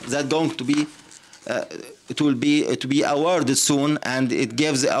stories that going to be it will be awarded soon, and it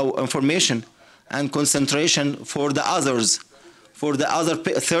gives our information and concentration for the others, for the other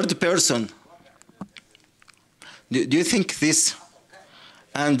third person. Do you think this?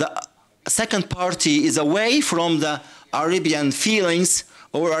 And the second party is away from the Arabian feelings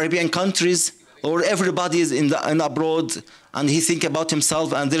or Arabian countries, or everybody is in abroad and he think about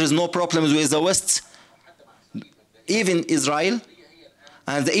himself, and there is no problems with the West, even Israel.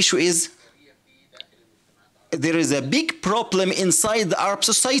 And the issue is there is a big problem inside the Arab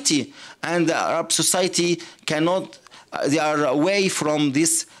society, and the Arab society cannot, they are away from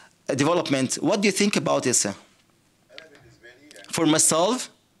this development. What do you think about this? For myself,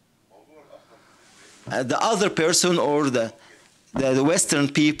 the other person or the Western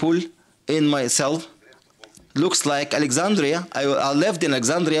people in myself looks like Alexandria. I lived in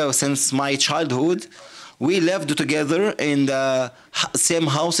Alexandria since my childhood. We lived together in the same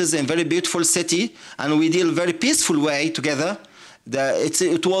houses in very beautiful city, and we deal very peaceful way together.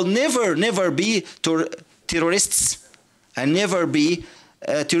 It will never be terrorists and never be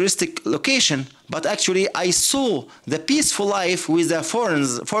a touristic location. But actually, I saw the peaceful life with the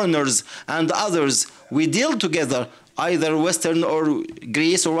foreigners and others. We deal together, either Western or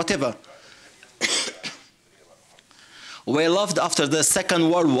Greece or whatever. We left after the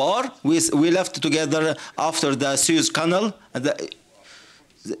Second World War. We left together after the Suez Canal. The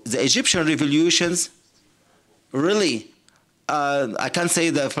Egyptian revolutions, really, I can't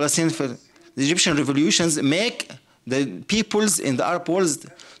say the Palestinian, the Egyptian revolutions make the peoples in the Arab world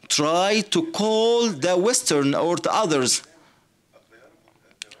try to call the Western or the others.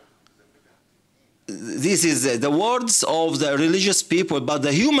 This is the words of the religious people, but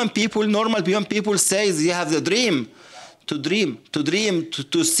the human people, normal human people, say they have the dream.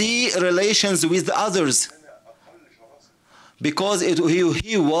 To see relations with the others. Because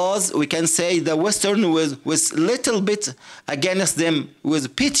he was, we can say, the Western was little bit against them,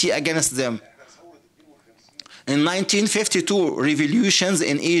 with pity against them. In 1952 revolutions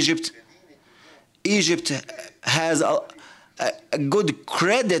in Egypt, Egypt has a good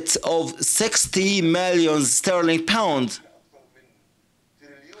credit of 60 million sterling pound.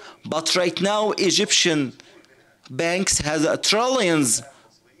 But right now, Egyptian banks has trillions,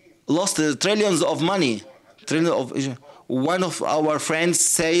 lost trillions of money. One of our friends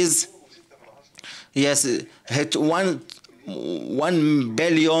says, yes, had 1.6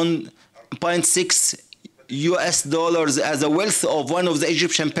 billion US dollars as a wealth of one of the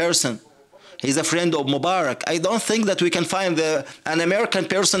Egyptian person. He's a friend of Mubarak. I don't think that we can find an American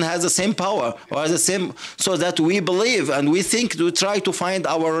person has the same power or the same, so that we believe and we think to try to find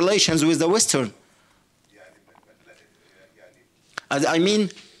our relations with the Western. I mean,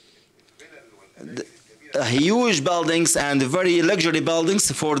 huge buildings and very luxury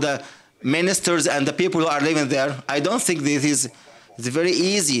buildings for the ministers and the people who are living there. I don't think this is very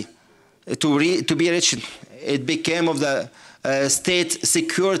easy to be rich. It became of the state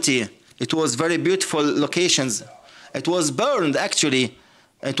security. It was very beautiful locations. It was burned, actually.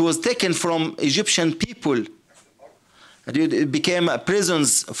 It was taken from Egyptian people. It became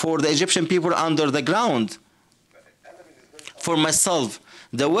prisons for the Egyptian people under the ground. For myself,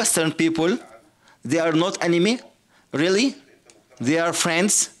 the Western people, they are not enemy, really. They are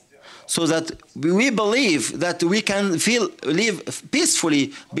friends, so that we believe that we can live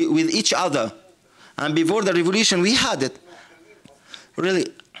peacefully with each other. And before the revolution, we had it. Really,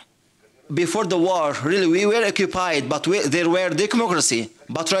 before the war, really, we were occupied, but there were democracy.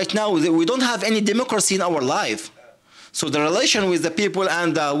 But right now, we don't have any democracy in our life. So the relation with the people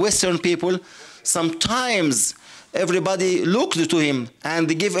and the Western people, sometimes everybody looked to him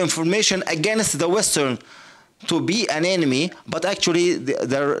and give information against the Western to be an enemy, but actually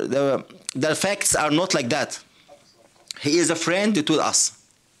the facts are not like that. He is a friend to us.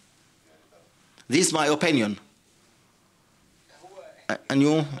 This is my opinion.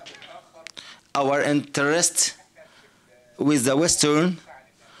 And our interest with the Western,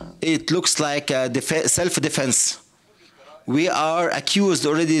 it looks like self-defense. We are accused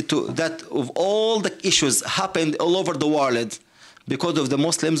already of all the issues happened all over the world because of the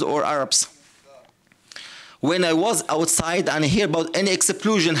Muslims or Arabs. When I was outside and hear about any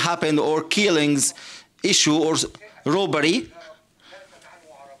explosion happened or killings issue or robbery,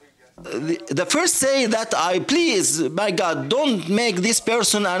 the first say that please, my God, don't make this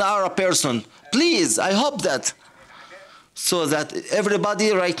person an Arab person. Please, I hope that. So that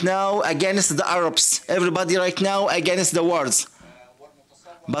everybody right now against the Arabs, everybody right now against the wars.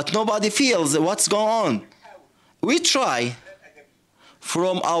 But nobody feels what's going on. We try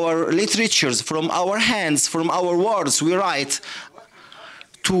from our literatures, from our hands, from our words, we write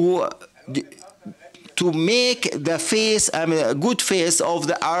to make the face, I mean, a good face of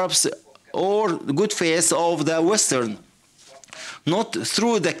the Arabs or good face of the Western. Not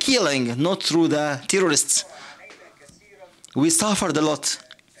through the killing, not through the terrorists. We suffered a lot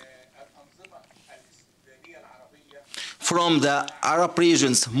from the Arab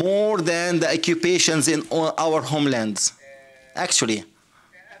regions, more than the occupations in our homelands. Actually,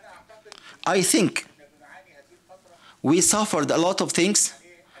 I think we suffered a lot of things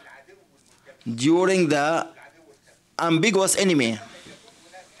during the ambiguous enemy.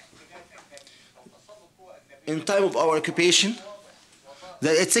 In time of our occupation,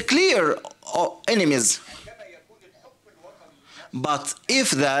 that it's a clear enemies. But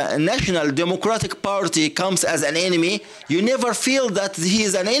if the National Democratic Party comes as an enemy, you never feel that he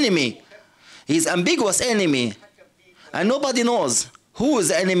is an enemy. He's ambiguous enemy. And nobody knows who is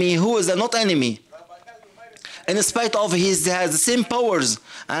the enemy, who is the not enemy. In spite of he has the same powers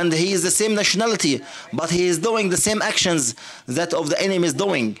and he is the same nationality, but he is doing the same actions that of the enemy is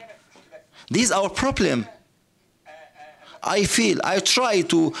doing. This is our problem. I try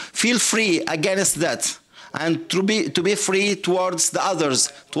to feel free against that, and to be free towards the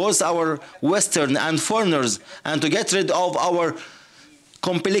others, towards our Western and foreigners, and to get rid of our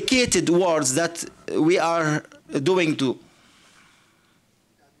complicated words that we are doing to.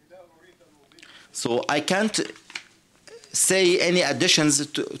 So I can't say any additions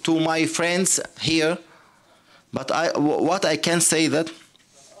to my friends here, but what I can say that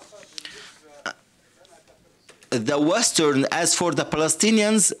the Western, as for the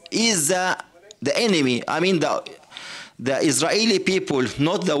Palestinians, is the enemy. I mean the Israeli people,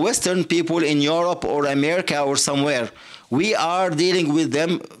 not the Western people in Europe or America or somewhere. We are dealing with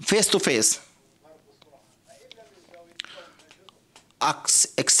them face to face.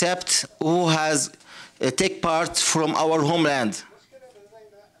 Except who has take part from our homeland.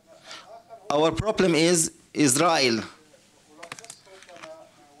 Our problem is Israel.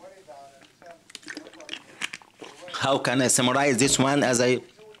 How can I summarize this one? As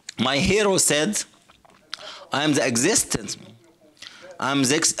my hero said, I'm the existence. I'm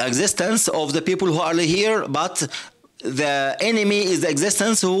the existence of the people who are here, but the enemy is the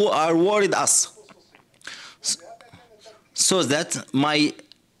existence who are worried us. So that my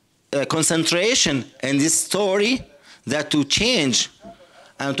concentration in this story, that to change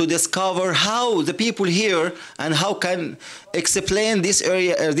and to discover how the people here and how can explain this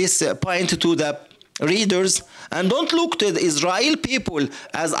area, this point to the readers, and don't look to the Israel people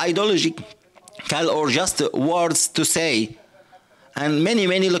as ideological or just words to say. And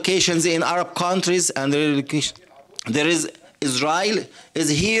many locations in Arab countries and there is Israel is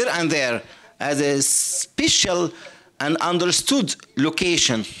here and there as a special and understood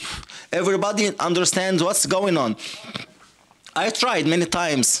location. Everybody understands what's going on. I tried many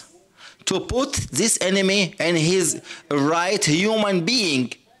times to put this enemy in his right human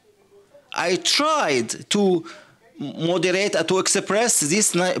being. I tried to moderate, to express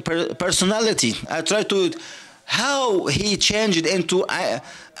this personality. I tried to how he changed into a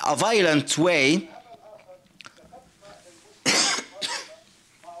violent way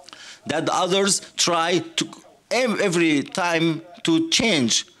that others try to every time to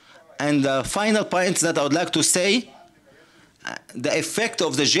change. And the final point that I would like to say, the effect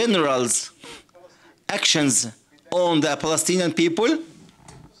of the generals' actions on the Palestinian people,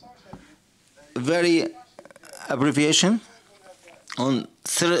 very abbreviation. On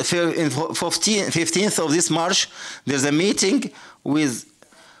 15th of this March, there's a meeting with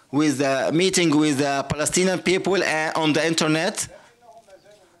the Palestinian people on the internet.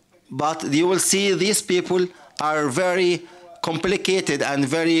 But you will see these people are very complicated and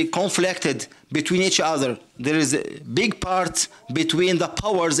very conflicted between each other. There is a big part between the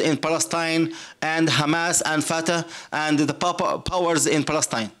powers in Palestine and Hamas and Fatah and the powers in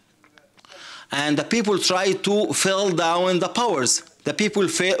Palestine. And the people try to fail down the powers. The people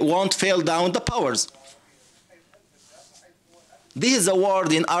won't fail down the powers. This is a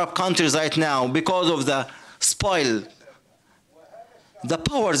word in Arab countries right now because of the spoil. The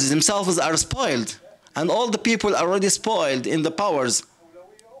powers themselves are spoiled. And all the people are already spoiled in the powers.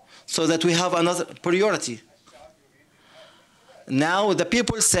 So that we have another priority. Now the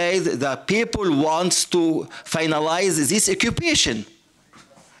people say the people want to finalize this occupation.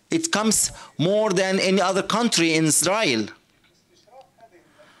 It comes more than any other country in Israel.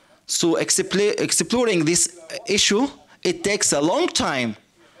 So exploring this issue, it takes a long time.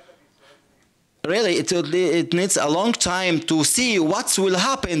 Really, it needs a long time to see what will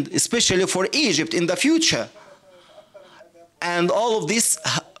happen, especially for Egypt in the future. And all of this,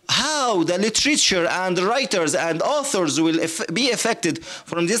 how the literature and writers and authors will be affected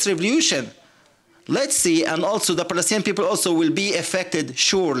from this revolution. Let's see, and also the Palestinian people also will be affected,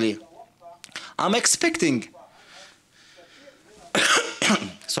 surely. I'm expecting,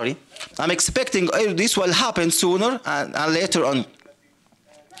 sorry, I'm expecting this will happen sooner and later on.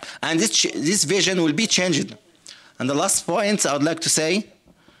 And this vision will be changed. And the last point I would like to say,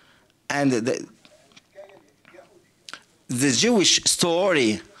 and the Jewish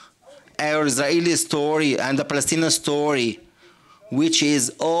story, our Israeli story, and the Palestinian story, which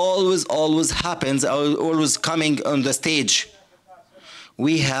is always happens, always coming on the stage.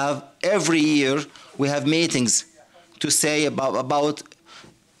 We have, every year, we have meetings to say about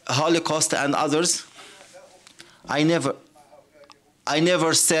Holocaust and others. I never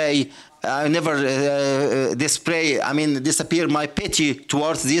disappear my pity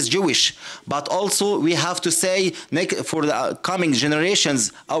towards these Jewish, but also we have to say for the coming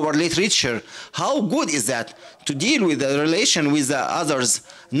generations, our literature, how good is that to deal with the relation with the others,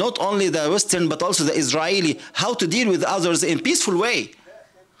 not only the Western but also the Israeli, how to deal with others in peaceful way,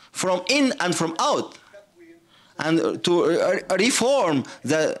 from in and from out, and to reform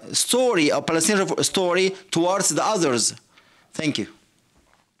the story of Palestinian story towards the others. Thank you.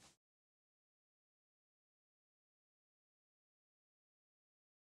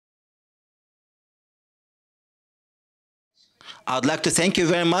 I'd like to thank you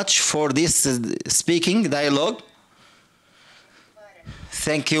very much for this speaking dialogue.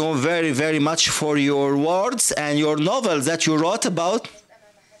 Thank you very much for your words and your novels that you wrote about.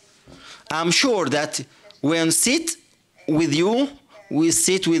 I'm sure that when we sit with you, we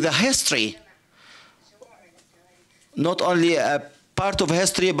sit with the history. Not only a part of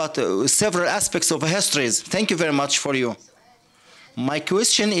history, but several aspects of histories. Thank you very much for you. My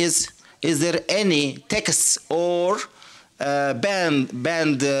question is there any texts or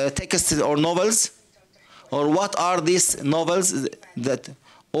banned texts or novels? Or what are these novels that,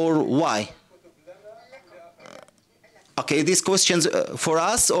 or why? Okay, these questions for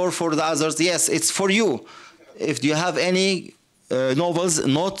us or for the others? Yes, it's for you. If you have any novels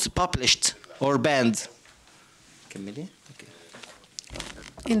not published or banned. Okay.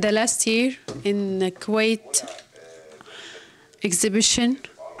 In the last year, in the Kuwait exhibition,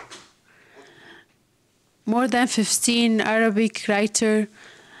 more than 15 Arabic writers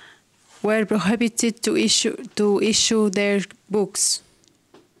were prohibited to issue their books.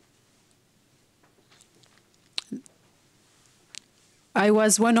 I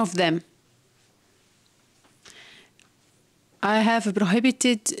was one of them. I have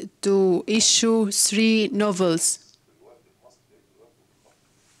prohibited to issue 3 novels.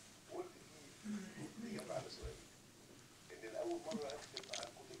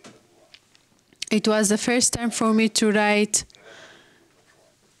 It was the first time for me to write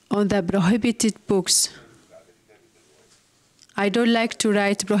on the prohibited books. I don't like to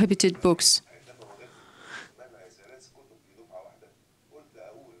write prohibited books.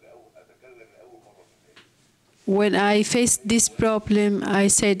 When I faced this problem, I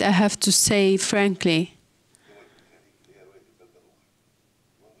said I have to say frankly.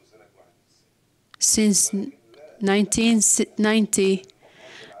 Since 1990,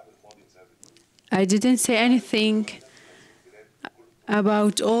 I didn't say anything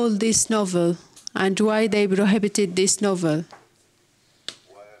about all this novel and why they prohibited this novel.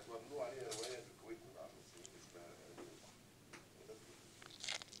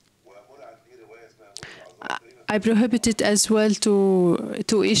 I prohibited as well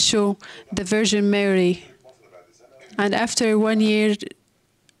to issue the Virgin Mary. And after 1 year,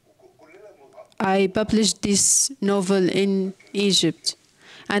 I published this novel in Egypt.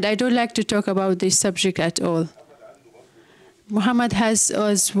 And I don't like to talk about this subject at all. Mohamed as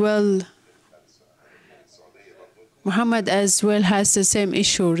well has the same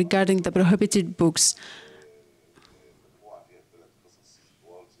issue regarding the prohibited books.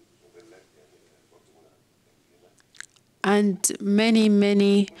 And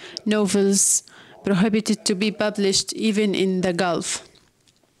many novels prohibited to be published even in the Gulf.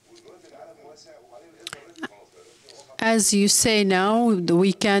 As you say now,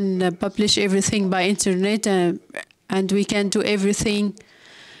 we can publish everything by internet and we can do everything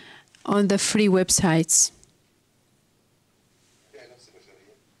on the free websites.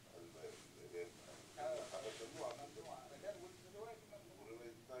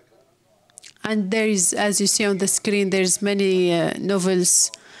 And there is, as you see on the screen, there's many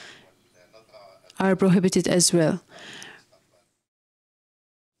novels are prohibited as well.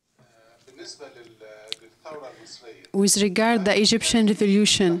 With regard the Egyptian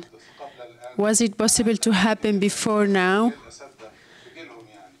revolution, was it possible to happen before now?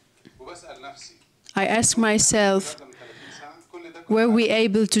 I ask myself, were we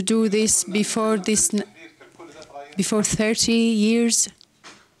able to do this before 30 years?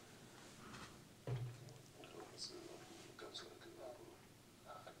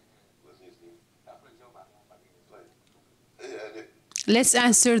 Let's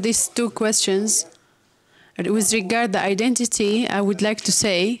answer these two questions. With regard the identity, I would like to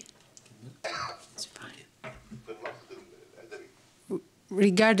say,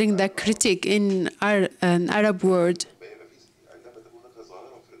 regarding the critic in an Arab word,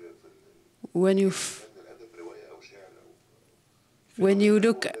 when you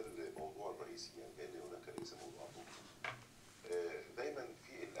look,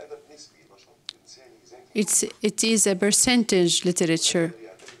 it is a percentage literature.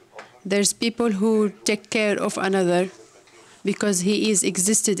 There's people who take care of another because he is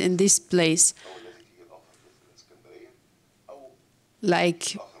existed in this place,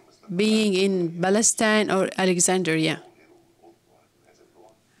 like being in Palestine or Alexandria.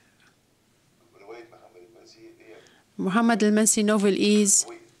 Mohamed al-Mansi novel is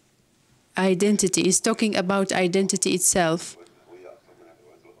identity, is talking about identity itself.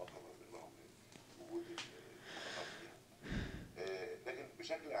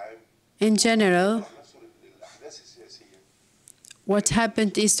 In general, what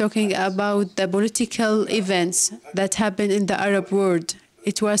happened is talking about the political events that happened in the Arab world.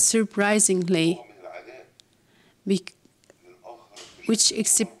 It was surprisingly, which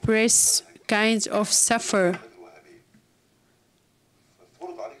express kinds of suffer.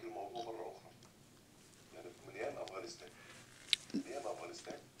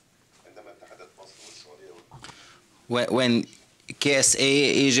 When KSA,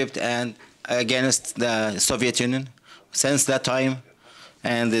 Egypt, and against the Soviet Union, since that time,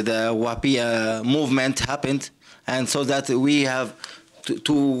 and the Wahhabi movement happened, and so that we have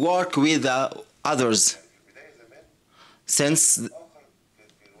to work with others. Since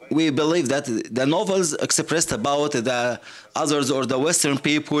we believe that the novels expressed about the others or the Western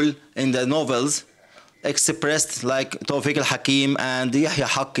people in the novels expressed like Tawfiq al-Hakim and Yahya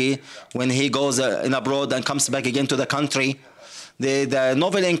Haqqi when he goes in abroad and comes back again to the country. The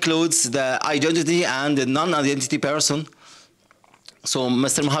novel includes the identity and the non-identity person. So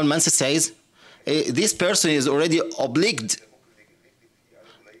Mr. Mohamed Mansi says, this person is already obliged.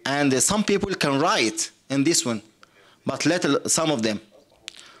 And some people can write in this one, but little some of them.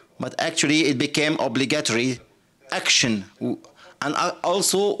 But actually it became obligatory action. And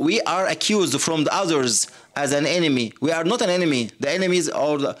also we are accused from the others as an enemy. We are not an enemy. The enemies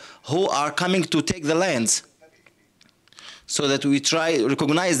are who are coming to take the lands. So that we try to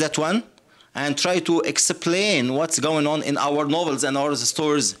recognize that one and try to explain what's going on in our novels and our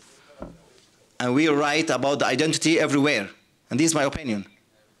stories. And we write about the identity everywhere. And this is my opinion.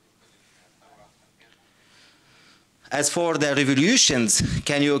 As for the revolutions,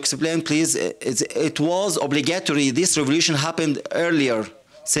 can you explain, please? It was obligatory. This revolution happened earlier,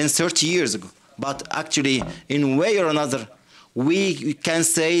 since 30 years ago. But actually, in a way or another, we can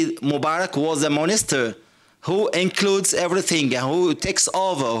say Mubarak was a monster who includes everything, who takes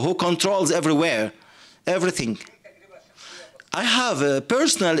over, who controls everywhere, everything. I have a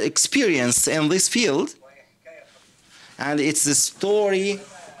personal experience in this field, and it's a story,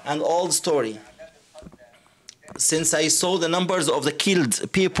 an old story. Since I saw the numbers of the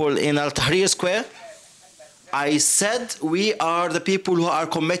killed people in Al-Tahrir Square, I said we are the people who are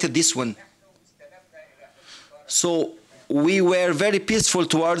committed this one. So we were very peaceful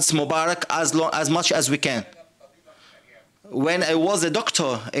towards Mubarak as much as we can. When I was a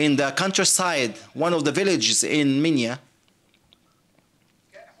doctor in the countryside, one of the villages in Minya,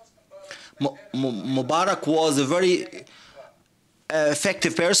 Mubarak was a very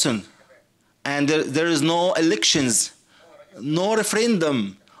effective person. And there is no elections, no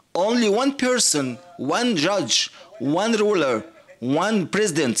referendum, only one person, one judge, one ruler, one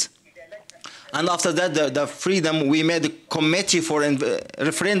president. And after that, the freedom, we made a committee for a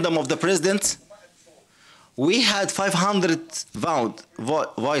referendum of the president. We had 500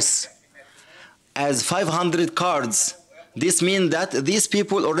 voice as 500 cards. This means that these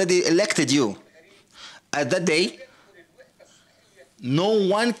people already elected you. At that day, no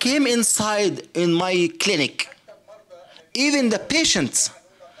one came inside in my clinic. Even the patients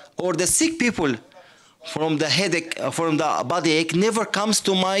or the sick people from the headache, from the body ache, never comes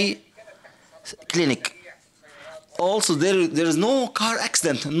to my clinic. Also, there is no car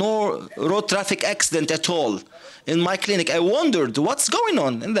accident, no road traffic accident at all in my clinic. I wondered what's going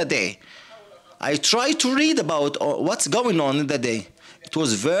on in that day. I tried to read about what's going on in that day. It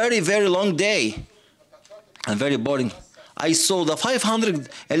was very, very long day and very boring. I saw the 500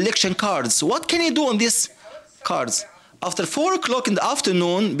 election cards. What can you do on these cards? After 4 o'clock in the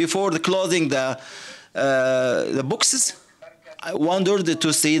afternoon, before the closing the boxes, I wondered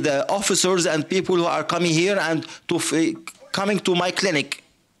to see the officers and people who are coming here and coming to my clinic.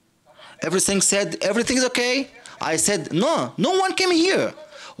 Everything said, everything's okay? I said, no one came here.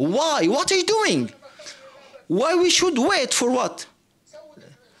 Why? What are you doing? Why we should wait for what?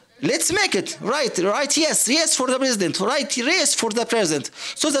 Let's make it right, yes for the president, right, yes for the president.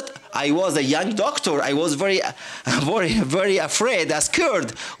 So that I was a young doctor, I was very afraid,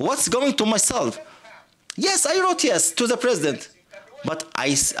 scared. What's going to myself? Yes, I wrote yes to the president, but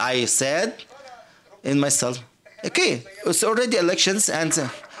I said in myself, okay, it's already elections and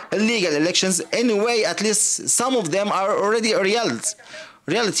illegal elections. Anyway, at least some of them are already a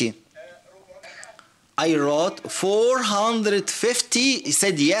reality. I wrote 450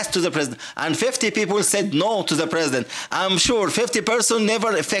 said yes to the president, and 50 people said no to the president. I'm sure 50%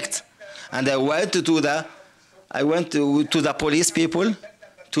 never affect. And I went to the police people,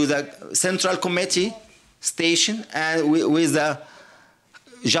 to the central committee station, and with the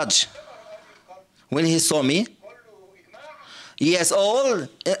judge. When he saw me, yes, all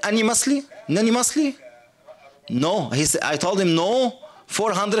unanimously. No, I told him no.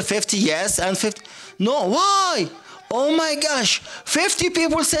 450 yes and 50 no. Why? Oh my gosh, 50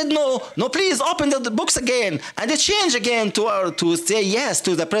 people said no. No, please open the books again, and it changed again to say yes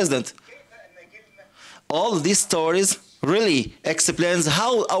to the president. All these stories really explains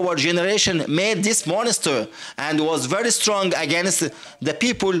how our generation made this monster and was very strong against the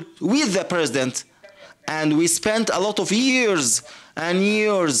people with the president. And we spent a lot of years and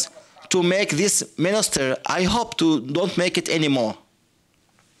years to make this monster. I hope to don't make it anymore.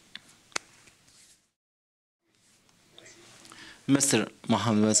 Mr.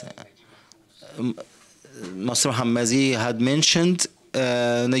 Mohamed had mentioned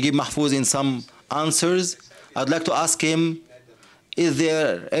Naguib Mahfouz in some answers. I'd like to ask him, is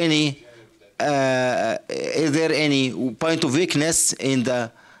there any point of weakness in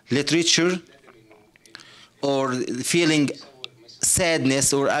the literature, or feeling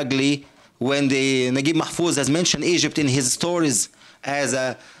sadness or ugly when the Naguib Mahfouz has mentioned Egypt in his stories as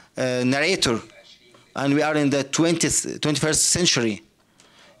a narrator, and we are in the 21st century?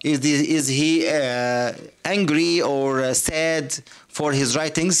 Is he angry or sad for his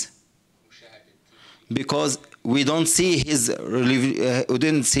writings? Because we don't see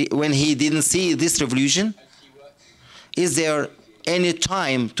when he didn't see this revolution. Is there any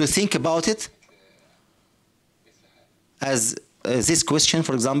time to think about it? As this question,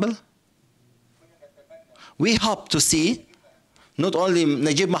 for example, we hope to see not only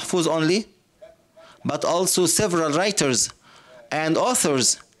Naguib Mahfouz only, but also several writers and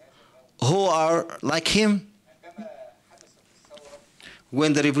authors who are like him.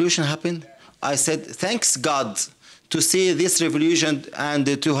 When the revolution happened, I said, thanks God to see this revolution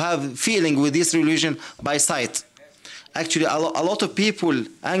and to have feeling with this revolution by sight. Actually, a lot of people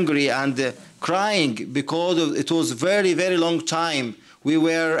angry and crying because it was very, very long time we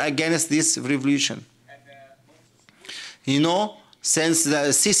were against this revolution. You know, since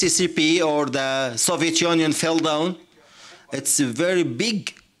the CCCP or the Soviet Union fell down, it's a very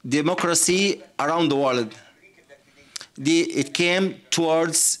big democracy around the world. It came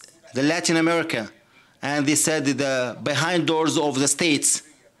towards the Latin America, and they said the behind doors of the states,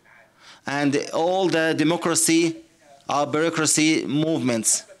 and all the democracy, bureaucracy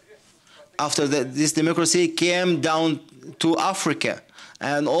movements. After this democracy came down to Africa,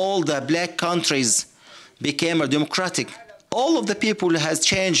 and all the black countries became democratic. All of the people has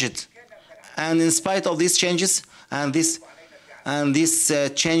changed, and in spite of these changes, and these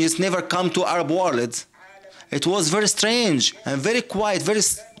changes never come to Arab world. It was very strange and very quiet, very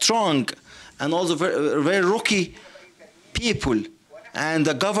strong, and also very, very rocky people. And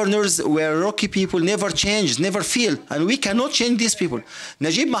the governors were rocky people, never changed, never feel, and we cannot change these people.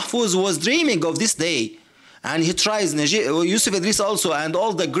 Naguib Mahfouz was dreaming of this day, and he tries. Yusuf Idris also, and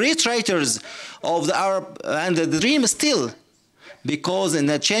all the great writers of the Arab, and the dream still, because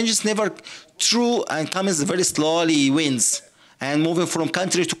the changes never true and comes very slowly, wins, and moving from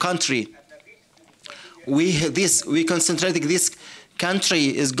country to country. We concentrating this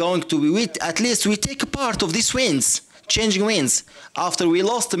country is going to be, at least we take a part of these wins, changing wins. After we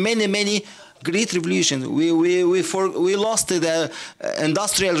lost many great revolution. We lost the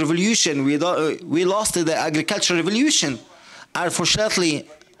industrial revolution. We lost the agricultural revolution. Unfortunately,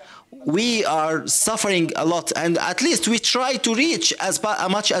 we are suffering a lot, and at least we try to reach as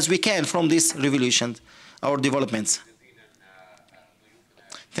much as we can from this revolution, our developments.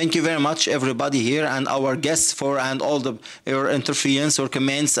 Thank you very much, everybody here, and our guests and all your interference or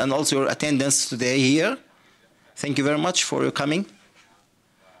comments, and also your attendance today here. Thank you very much for your coming.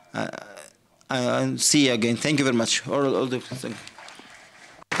 And see you again. Thank you very much.